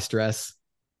be high stress.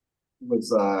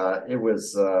 I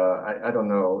don't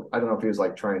know, if he was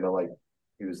like trying to, like,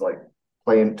 he was like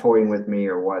playing toying with me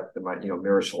or what, my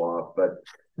Miroslav, but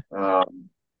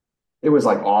it was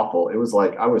like awful. It was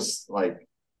like I was like,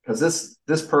 because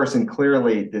this person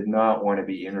clearly did not want to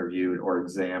be interviewed or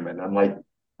examined.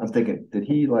 I'm thinking, did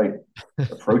he like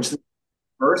approach this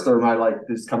first, or am I like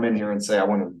just come in here and say I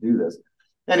want to do this?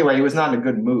 Anyway, he was not in a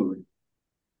good mood,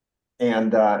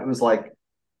 and it was like,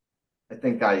 I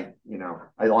think I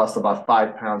lost about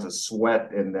 5 pounds of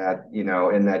sweat in that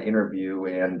interview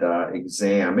and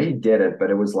exam. He did it, but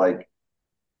it was like,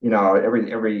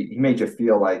 every he made you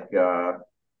feel like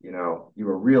you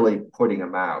were really putting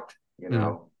him out.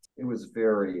 Mm. It was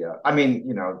very. I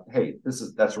mean, hey,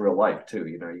 that's real life too.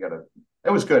 You gotta. It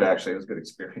was good, actually. It was a good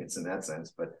experience in that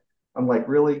sense. But I'm like,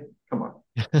 really, come on.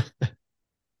 Uh,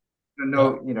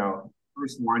 No,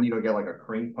 first one, get like a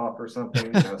cream puff or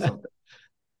something. Something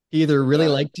he either like really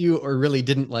that. liked you or really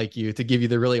didn't like you to give you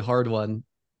the really hard one.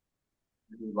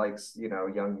 He likes,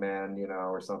 young men,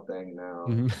 or something. No,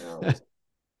 Mhm. no,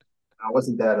 I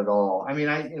wasn't that at all. I mean,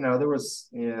 there was,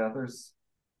 yeah, there's,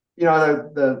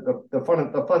 the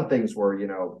fun things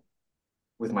were,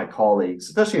 with my colleagues,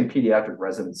 especially in pediatric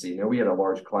residency. We had a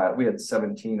large class. We had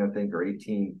 17, I think, or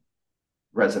 18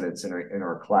 residents in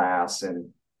our class,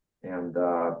 and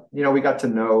we got to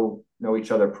know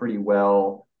each other pretty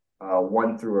well.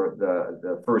 One through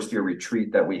the first year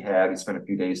retreat that we had, we spent a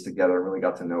few days together and really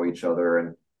got to know each other.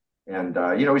 And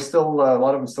we still, a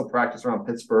lot of them still practice around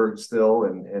Pittsburgh still,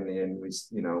 and we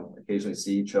occasionally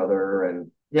see each other.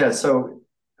 And yeah, so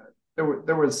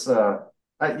there was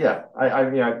yeah, I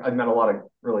mean, I met a lot of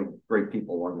really great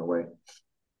people along the way.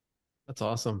 That's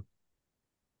awesome.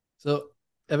 So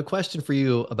I have a question for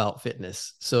you about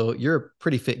fitness. So you're a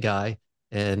pretty fit guy,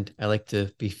 and I like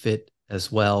to be fit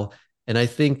as well. And I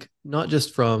think not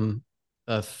just from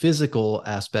a physical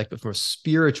aspect, but from a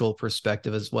spiritual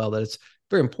perspective as well, that it's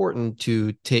very important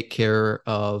to take care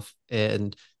of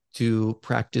and to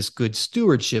practice good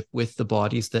stewardship with the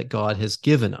bodies that God has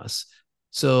given us.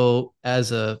 So,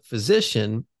 as a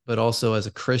physician, but also as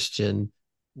a Christian,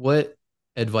 what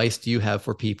advice do you have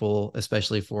for people,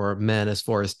 especially for men, as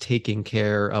far as taking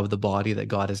care of the body that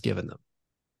God has given them?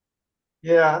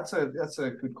 Yeah, that's a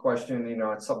good question.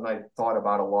 It's something I thought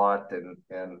about a lot, and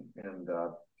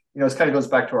it kind of goes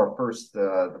back to our first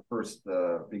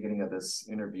beginning of this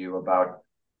interview about,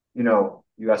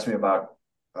 you asked me about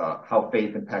how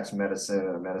faith impacts medicine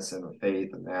and medicine of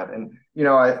faith and that, and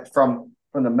from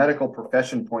the medical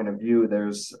profession point of view,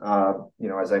 there's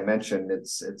as I mentioned,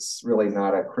 it's really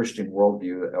not a Christian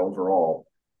worldview overall,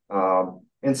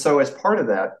 and so as part of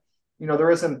that,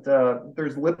 there isn't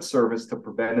there's lip service to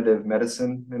preventative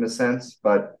medicine in a sense,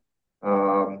 but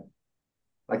um,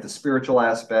 like the spiritual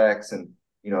aspects and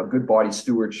good body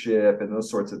stewardship and those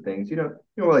sorts of things, you don't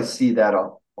really see that a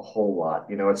whole lot.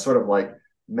 It's sort of like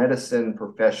medicine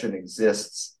profession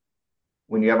exists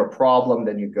when you have a problem,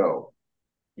 then you go.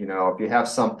 If you have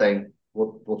something,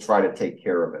 we'll try to take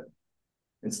care of it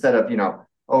instead of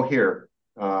oh here,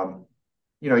 you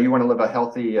want to live a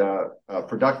healthy,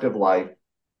 productive life,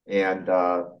 and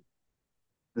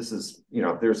this is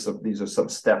these are some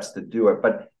steps to do it.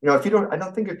 But if you don't,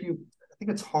 I think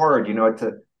it's hard,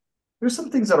 to there's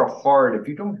some things that are hard if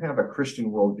you don't have a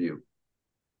Christian worldview.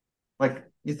 Like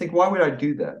you think, why would I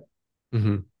do that?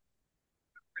 Hmm.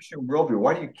 Christian worldview,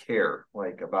 why do you care?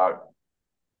 Like about,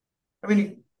 I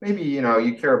mean, maybe you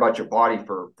care about your body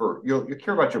for you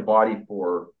care about your body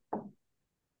for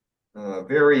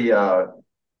very uh,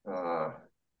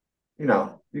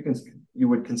 you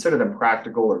would consider them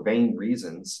practical or vain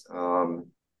reasons,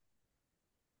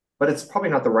 but it's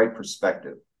probably not the right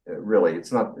perspective. Really,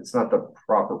 it's not the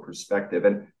proper perspective,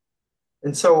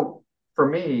 and so for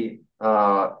me,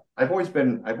 I've always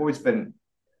been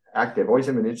active, always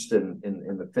been interested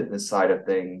in the fitness side of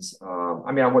things.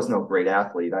 I mean, I was no great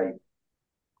athlete. I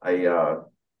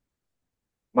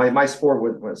my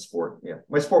sport was sport. Yeah,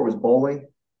 my sport was bowling,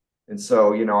 and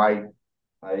so I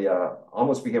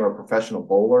almost became a professional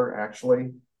bowler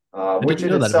actually, I which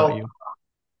didn't in know that about itself,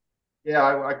 you.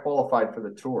 yeah, I qualified for the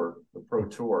tour, the pro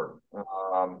tour.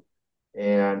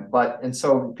 And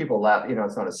so people laugh,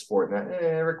 it's not a sport, and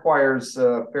it requires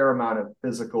a fair amount of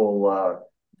physical,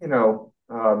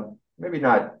 maybe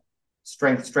not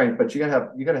strength, but you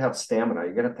gotta have stamina.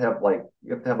 You have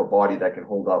to have a body that can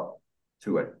hold up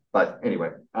to it. But anyway,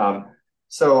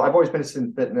 so I've always been interested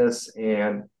in fitness,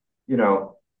 and you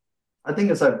know, I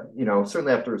think as I've,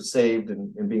 certainly after saved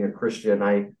and being a Christian,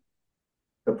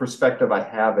 the perspective I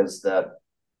have is that,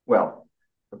 well,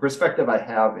 the perspective I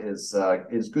have is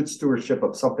good stewardship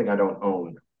of something I don't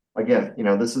own. Again,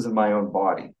 this isn't my own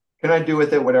body. Can I do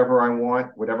with it whatever I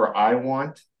want? Whatever I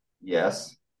want?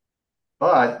 Yes.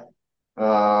 But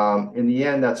in the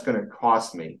end, that's going to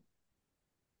cost me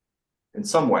in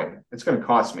some way. It's going to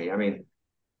cost me. I mean,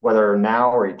 whether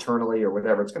now or eternally or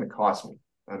whatever, it's going to cost me.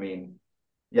 I mean,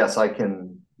 yes, I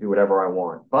can do whatever I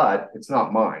want, but it's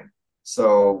not mine.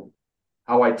 So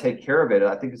how I take care of it,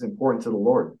 I think is important to the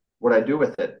Lord. What I do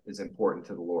with it is important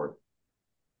to the Lord,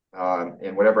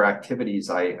 and whatever activities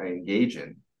I engage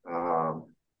in.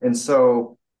 And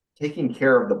so, taking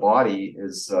care of the body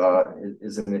is a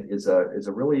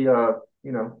really I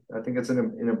think it's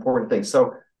an important thing.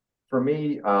 So for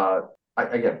me, I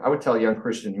would tell young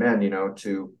Christian men,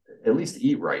 to at least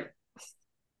eat right.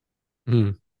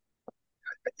 Mhm.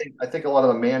 I think a lot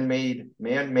of the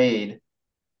man-made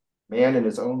man in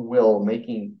his own will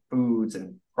making foods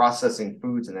and processing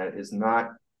foods, and that is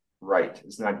not right.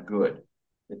 It's not good.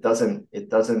 It doesn't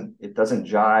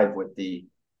jive with the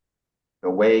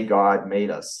way God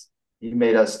made us. He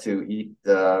made us to eat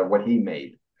what he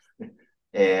made,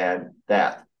 and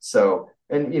that. So,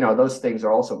 and those things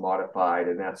are also modified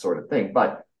and that sort of thing.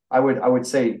 But I would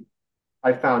say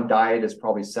I found diet is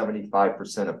probably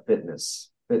 75% of fitness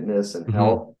and Mhm.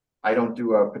 health. I don't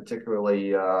do a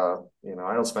particularly, I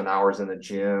don't spend hours in the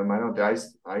gym.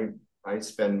 I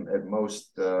spend at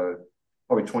most,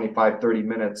 probably 25, 30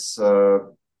 minutes,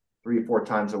 3, 4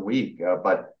 times a week,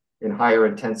 but in higher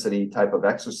intensity type of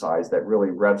exercise that really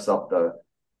revs up the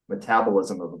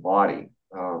metabolism of the body.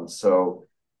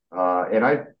 And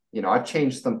I've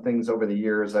changed some things over the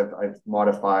years. I've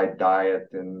modified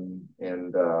diet and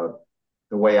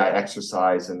the way I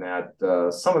exercise, and that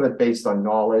some of it based on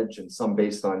knowledge and some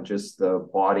based on just the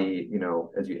body,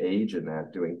 as you age and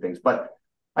that doing things. But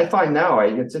I find now,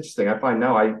 it's interesting. I find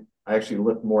now I actually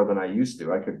lift more than I used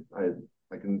to. I can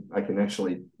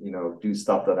actually, do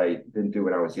stuff that I didn't do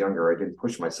when I was younger. I didn't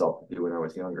push myself to do when I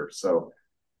was younger. So,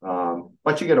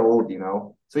 but you get old,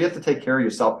 so you have to take care of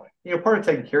yourself. Part of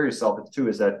taking care of yourself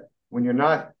is that when you're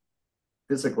not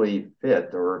physically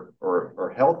fit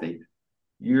or healthy,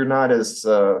 you're not as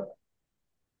I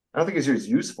don't think it's as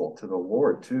useful to the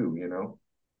Lord too,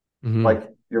 Hmm. like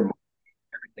you're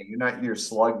everything.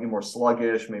 You're more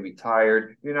sluggish, maybe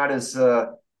tired. You're not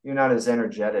as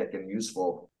energetic and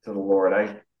useful to the Lord.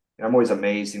 I'm always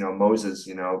amazed, Moses,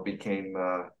 became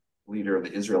leader of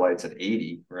the Israelites at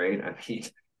 80, right? I mean,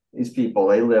 these people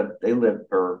they live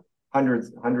for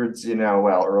hundreds,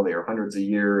 well, earlier, hundreds of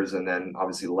years, and then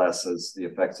obviously less as the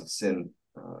effects of sin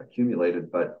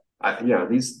accumulated. But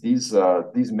these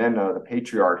men, the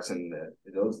patriarchs, and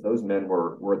those men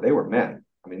were men.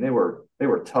 I mean, they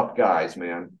were tough guys,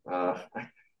 man.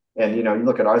 And you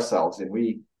look at ourselves, and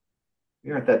we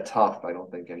aren't that tough, I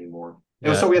don't think, anymore.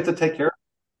 Yeah. So we have to take care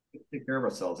of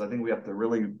ourselves. I think we have to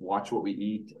really watch what we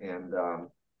eat, and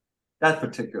that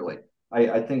particularly.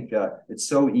 I think it's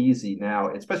so easy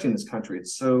now, especially in this country.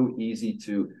 It's so easy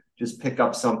to just pick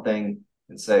up something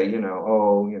and say,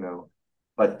 oh,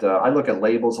 But I look at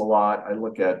labels a lot. I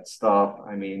look at stuff.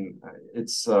 I mean,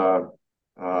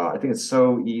 I think it's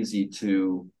so easy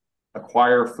to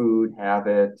acquire food, have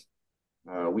it.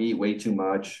 We eat way too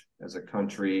much as a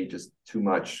country, just too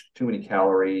many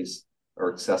calories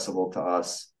are accessible to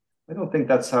us. I don't think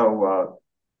that's how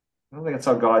I don't think that's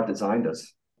how God designed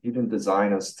us. He didn't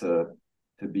design us to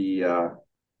be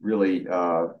really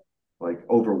like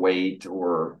overweight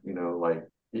or like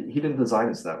he didn't design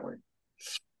us that way.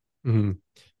 Hmm.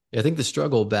 I think the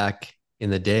struggle back in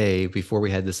the day before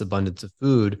we had this abundance of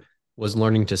food was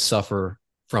learning to suffer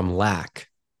from lack.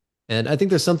 And I think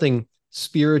there's something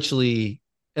spiritually,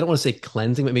 I don't want to say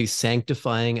cleansing, but maybe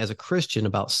sanctifying as a Christian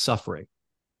about suffering.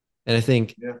 And I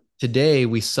think Yeah, today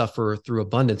we suffer through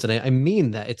abundance. And I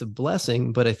mean that it's a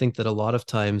blessing, but I think that a lot of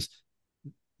times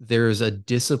there's a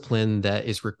discipline that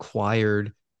is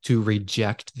required to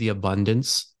reject the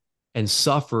abundance and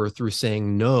suffer through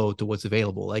saying no to what's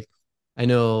available. Like I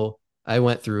know I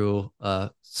went through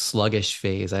a sluggish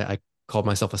phase. I called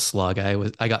myself a slug.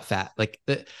 I got fat. Like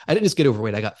I didn't just get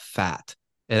overweight, I got fat.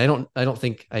 And I don't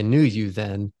think I knew you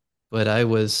then, but I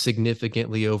was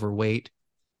significantly overweight.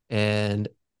 And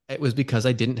it was because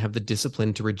I didn't have the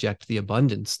discipline to reject the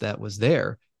abundance that was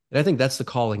there. And I think that's the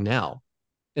calling now.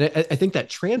 And I think that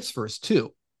transfers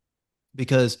too,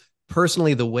 because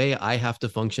personally, the way I have to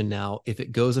function now, if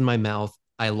it goes in my mouth,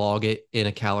 I log it in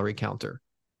a calorie counter.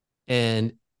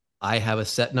 And I have a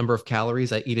set number of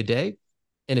calories I eat a day.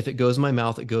 And if it goes in my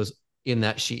mouth, it goes in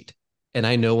that sheet. And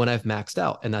I know when I've maxed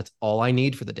out, and that's all I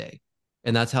need for the day.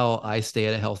 And that's how I stay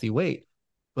at a healthy weight.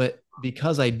 But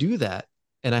because I do that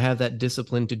and I have that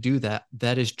discipline to do that,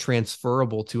 that is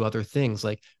transferable to other things.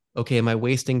 Like, okay, am I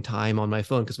wasting time on my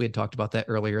phone? Because we had talked about that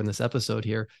earlier in this episode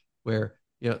here, where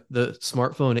the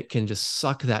smartphone, it can just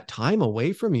suck that time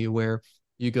away from you, where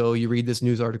you go, you read this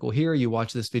news article here, you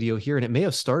watch this video here, and it may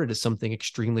have started as something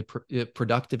extremely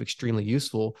productive, extremely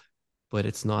useful, but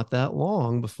it's not that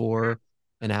long before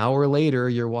an hour later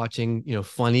you're watching,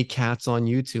 funny cats on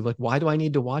YouTube. Like, why do I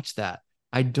need to watch that?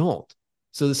 I don't.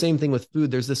 So the same thing with food.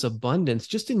 There's this abundance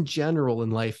just in general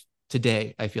in life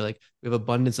today. I feel like we have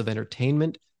abundance of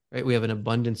entertainment, right? We have an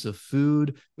abundance of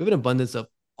food. We have an abundance of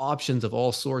options of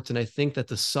all sorts. And I think that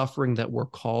the suffering that we're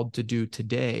called to do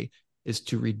today is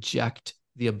to reject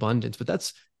the abundance, but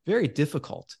that's very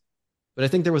difficult. But I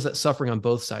think there was that suffering on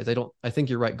both sides. I think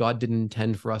you're right. God didn't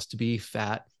intend for us to be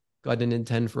fat. God didn't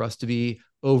intend for us to be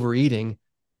overeating.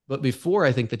 But before,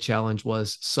 I think the challenge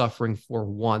was suffering for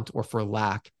want or for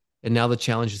lack. And now the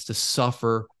challenge is to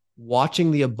suffer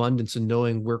watching the abundance and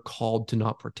knowing we're called to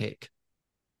not partake.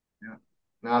 yeah.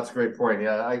 No, that's a great point.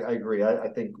 Yeah, I agree. I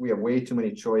think we have way too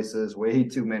many choices, way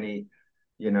too many,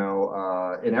 in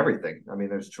everything. I mean,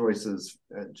 there's choices.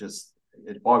 Just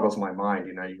it boggles my mind.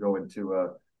 You go into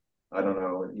I don't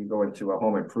know, you go into a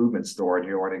home improvement store and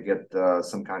you want to get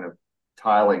some kind of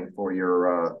tiling for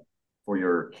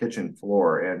your kitchen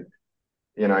floor, and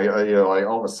like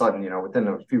all of a sudden, within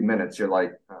a few minutes, you're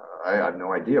like, I have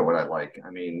no idea what I like.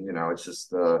 I mean, it's just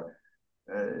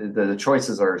the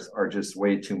choices are just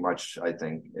way too much. I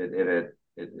think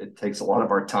it takes a lot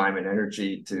of our time and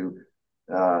energy to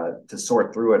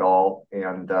sort through it all,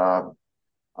 and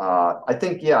I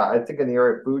think in the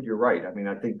area of food, you're right. I mean,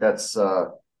 I think that's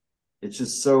it's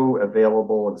just so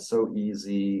available and so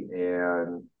easy,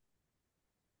 and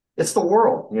it's the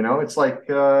world. It's like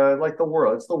the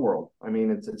world. It's the world. I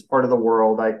mean, it's part of the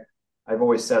world. I've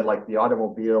always said, like, the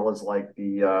automobile is like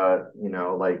the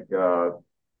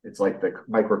it's like the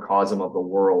microcosm of the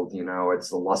world. It's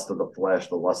the lust of the flesh,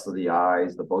 the lust of the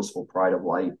eyes, the boastful pride of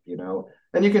life.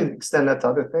 And you can extend that to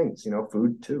other things.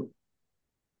 Food too.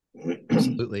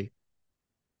 Absolutely.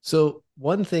 So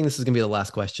one thing, this is going to be the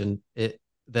last question.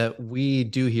 that we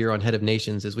do here on Head of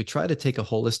Nations is we try to take a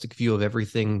holistic view of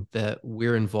everything that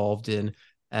we're involved in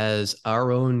as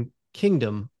our own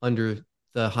kingdom under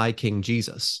the high King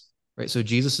Jesus, right? So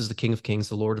Jesus is the King of Kings,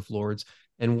 the Lord of Lords,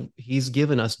 and he's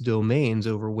given us domains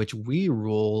over which we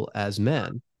rule as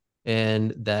men.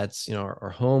 And that's,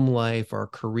 our home life, our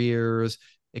careers.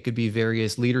 It could be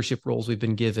various leadership roles we've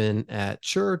been given at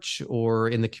church or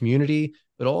in the community,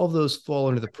 but all of those fall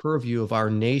under the purview of our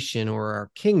nation or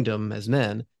our kingdom as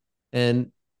men.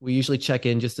 And we usually check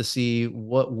in just to see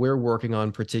what we're working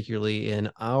on, particularly in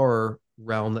our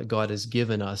realm that God has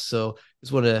given us. So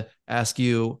just want to ask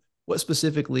you, what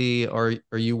specifically are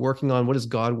you working on? What is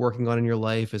God working on in your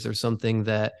life? Is there something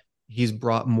that he's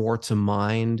brought more to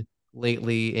mind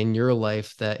lately in your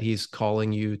life that he's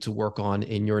calling you to work on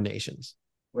in your nations?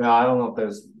 Well, I don't know if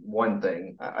there's one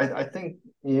thing. I think,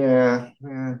 yeah,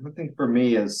 I think for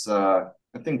me is, I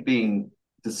think being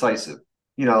decisive.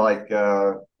 Like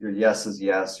your yes is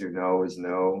yes, your no is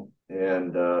no,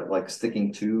 and like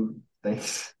sticking to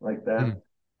things like that. Mm.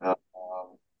 Uh,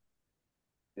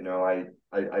 um,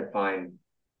 I find,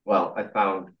 well, I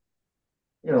found,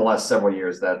 the last several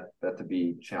years that to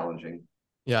be challenging.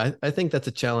 Yeah, I think that's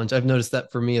a challenge. I've noticed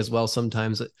that for me as well.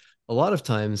 Sometimes, a lot of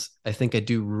times, I think I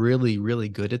do really, really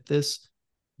good at this,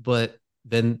 but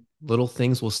then little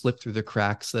things will slip through the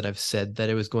cracks that I've said that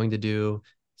I was going to do.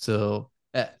 So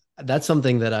that's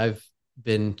something that I've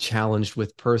been challenged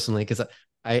with personally because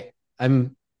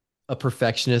I'm a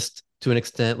perfectionist to an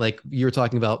extent. Like you were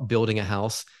talking about building a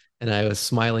house, and I was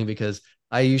smiling because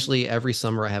I usually every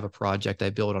summer I have a project I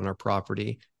build on our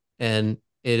property, and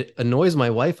it annoys my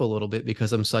wife a little bit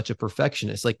because I'm such a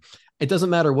perfectionist. Like it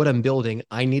doesn't matter what I'm building,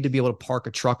 I need to be able to park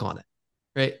a truck on it.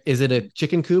 Right? Is it a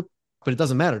chicken coop? But it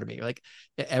doesn't matter to me. Like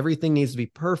everything needs to be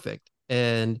perfect.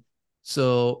 And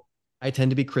so I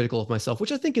tend to be critical of myself,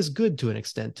 which I think is good to an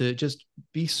extent to just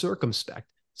be circumspect.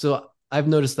 So I've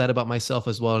noticed that about myself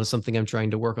as well. And something I'm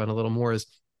trying to work on a little more is,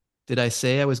 did I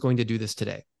say I was going to do this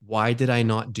today? Why did I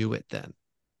not do it then?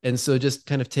 And so just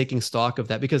kind of taking stock of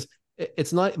that because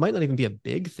it's not, it might not even be a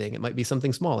big thing. It might be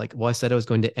something small. Like, well, I said I was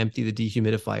going to empty the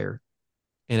dehumidifier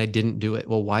and I didn't do it.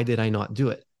 Well, why did I not do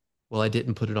it? Well, I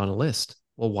didn't put it on a list.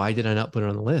 Well, why did I not put it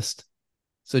on the list?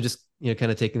 So just,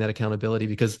 kind of taking that accountability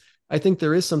because I think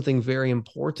there is something very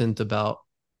important about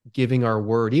giving our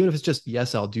word, even if it's just,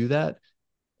 yes, I'll do that.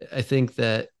 I think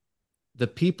that the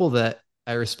people that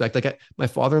I respect, like my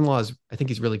father-in-law is, I think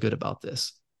he's really good about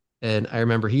this. And I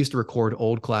remember he used to record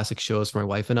old classic shows for my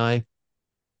wife and I.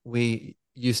 We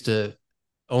used to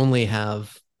only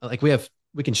have like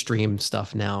we can stream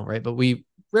stuff now, right? But we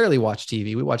rarely watch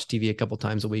TV. We watch TV a couple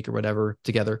times a week or whatever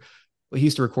together. But he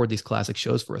used to record these classic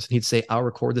shows for us, and he'd say, "I'll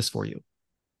record this for you,"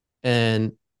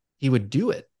 and he would do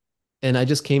it. And I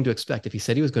just came to expect if he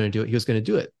said he was going to do it, he was going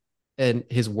to do it, and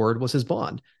his word was his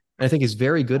bond. And I think he's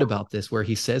very good about this, where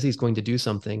he says he's going to do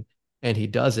something and he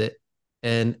does it.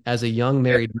 And as a young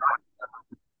married,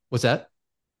 what's that?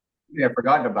 Yeah,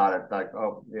 forgotten about it. Like,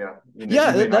 oh yeah,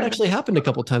 Yeah, you may that not actually happened a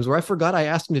couple of times where I forgot I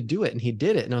asked him to do it and he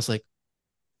did it. And I was like,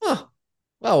 oh,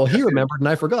 well, he ask me remembered and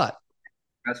I forgot.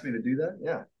 to do that.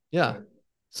 Yeah, Yeah. yeah.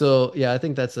 So yeah, I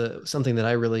think that's something that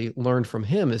I really learned from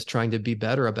him is trying to be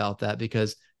better about that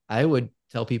because I would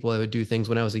tell people I would do things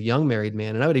when I was a young married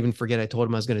man and I would even forget I told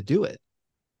him I was going to do it,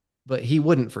 but he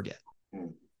wouldn't forget. Hmm.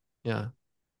 Yeah.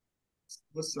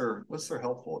 Lists are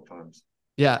helpful at times.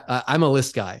 Yeah. I'm a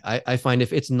list guy. I find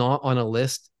if it's not on a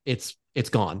list, it's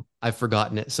gone. I've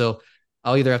forgotten it. So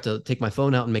I'll either have to take my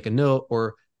phone out and make a note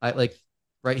or I like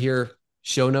right here,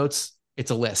 show notes,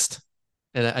 it's a list.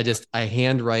 And I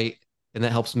handwrite and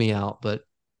that helps me out. But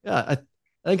yeah, I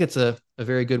think it's a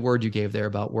very good word you gave there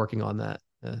about working on that.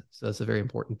 So that's a very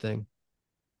important thing.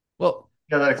 Well,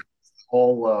 Yeah, that's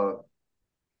all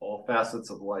facets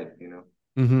of life.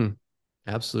 mhm,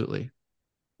 absolutely.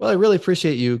 Well, I really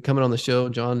appreciate you coming on the show,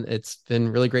 John. It's been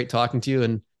really great talking to you.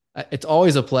 And it's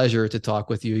always a pleasure to talk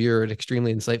with you. You're an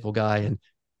extremely insightful guy. And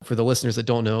for the listeners that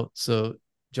don't know, so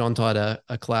John taught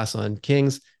a class on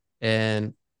Kings.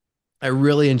 And I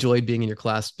really enjoyed being in your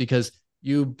class because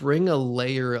you bring a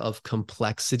layer of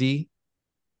complexity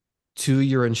to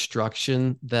your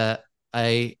instruction that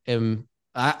I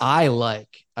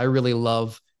like. I really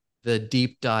love the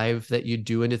deep dive that you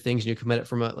do into things and you come at it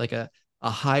from a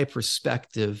high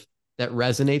perspective that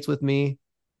resonates with me.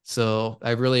 So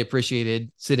I really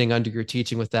appreciated sitting under your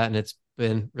teaching with that. And it's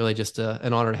been really just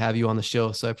an honor to have you on the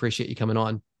show. So I appreciate you coming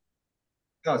on.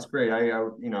 No, it's great.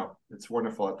 It's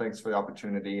wonderful. Thanks for the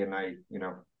opportunity, and I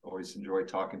always enjoy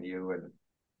talking to you. And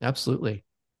Absolutely.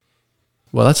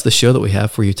 Well, that's the show that we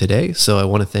have for you today. So I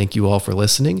want to thank you all for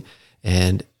listening.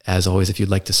 And As always, if you'd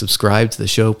like to subscribe to the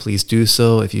show, please do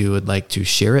so. If you would like to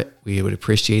share it, we would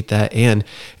appreciate that. And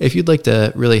if you'd like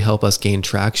to really help us gain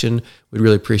traction, we'd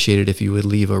really appreciate it if you would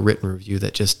leave a written review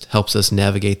that just helps us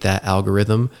navigate that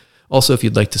algorithm. Also, if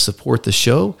you'd like to support the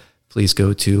show, please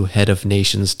go to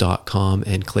headofnations.com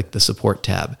and click the support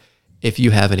tab. If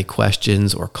you have any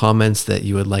questions or comments that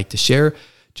you would like to share,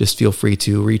 just feel free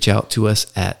to reach out to us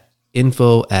at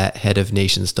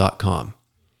info@headofnations.com.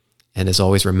 And as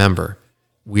always, remember,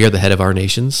 we are the head of our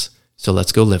nations, so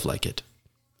let's go live like it.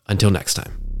 Until next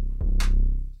time.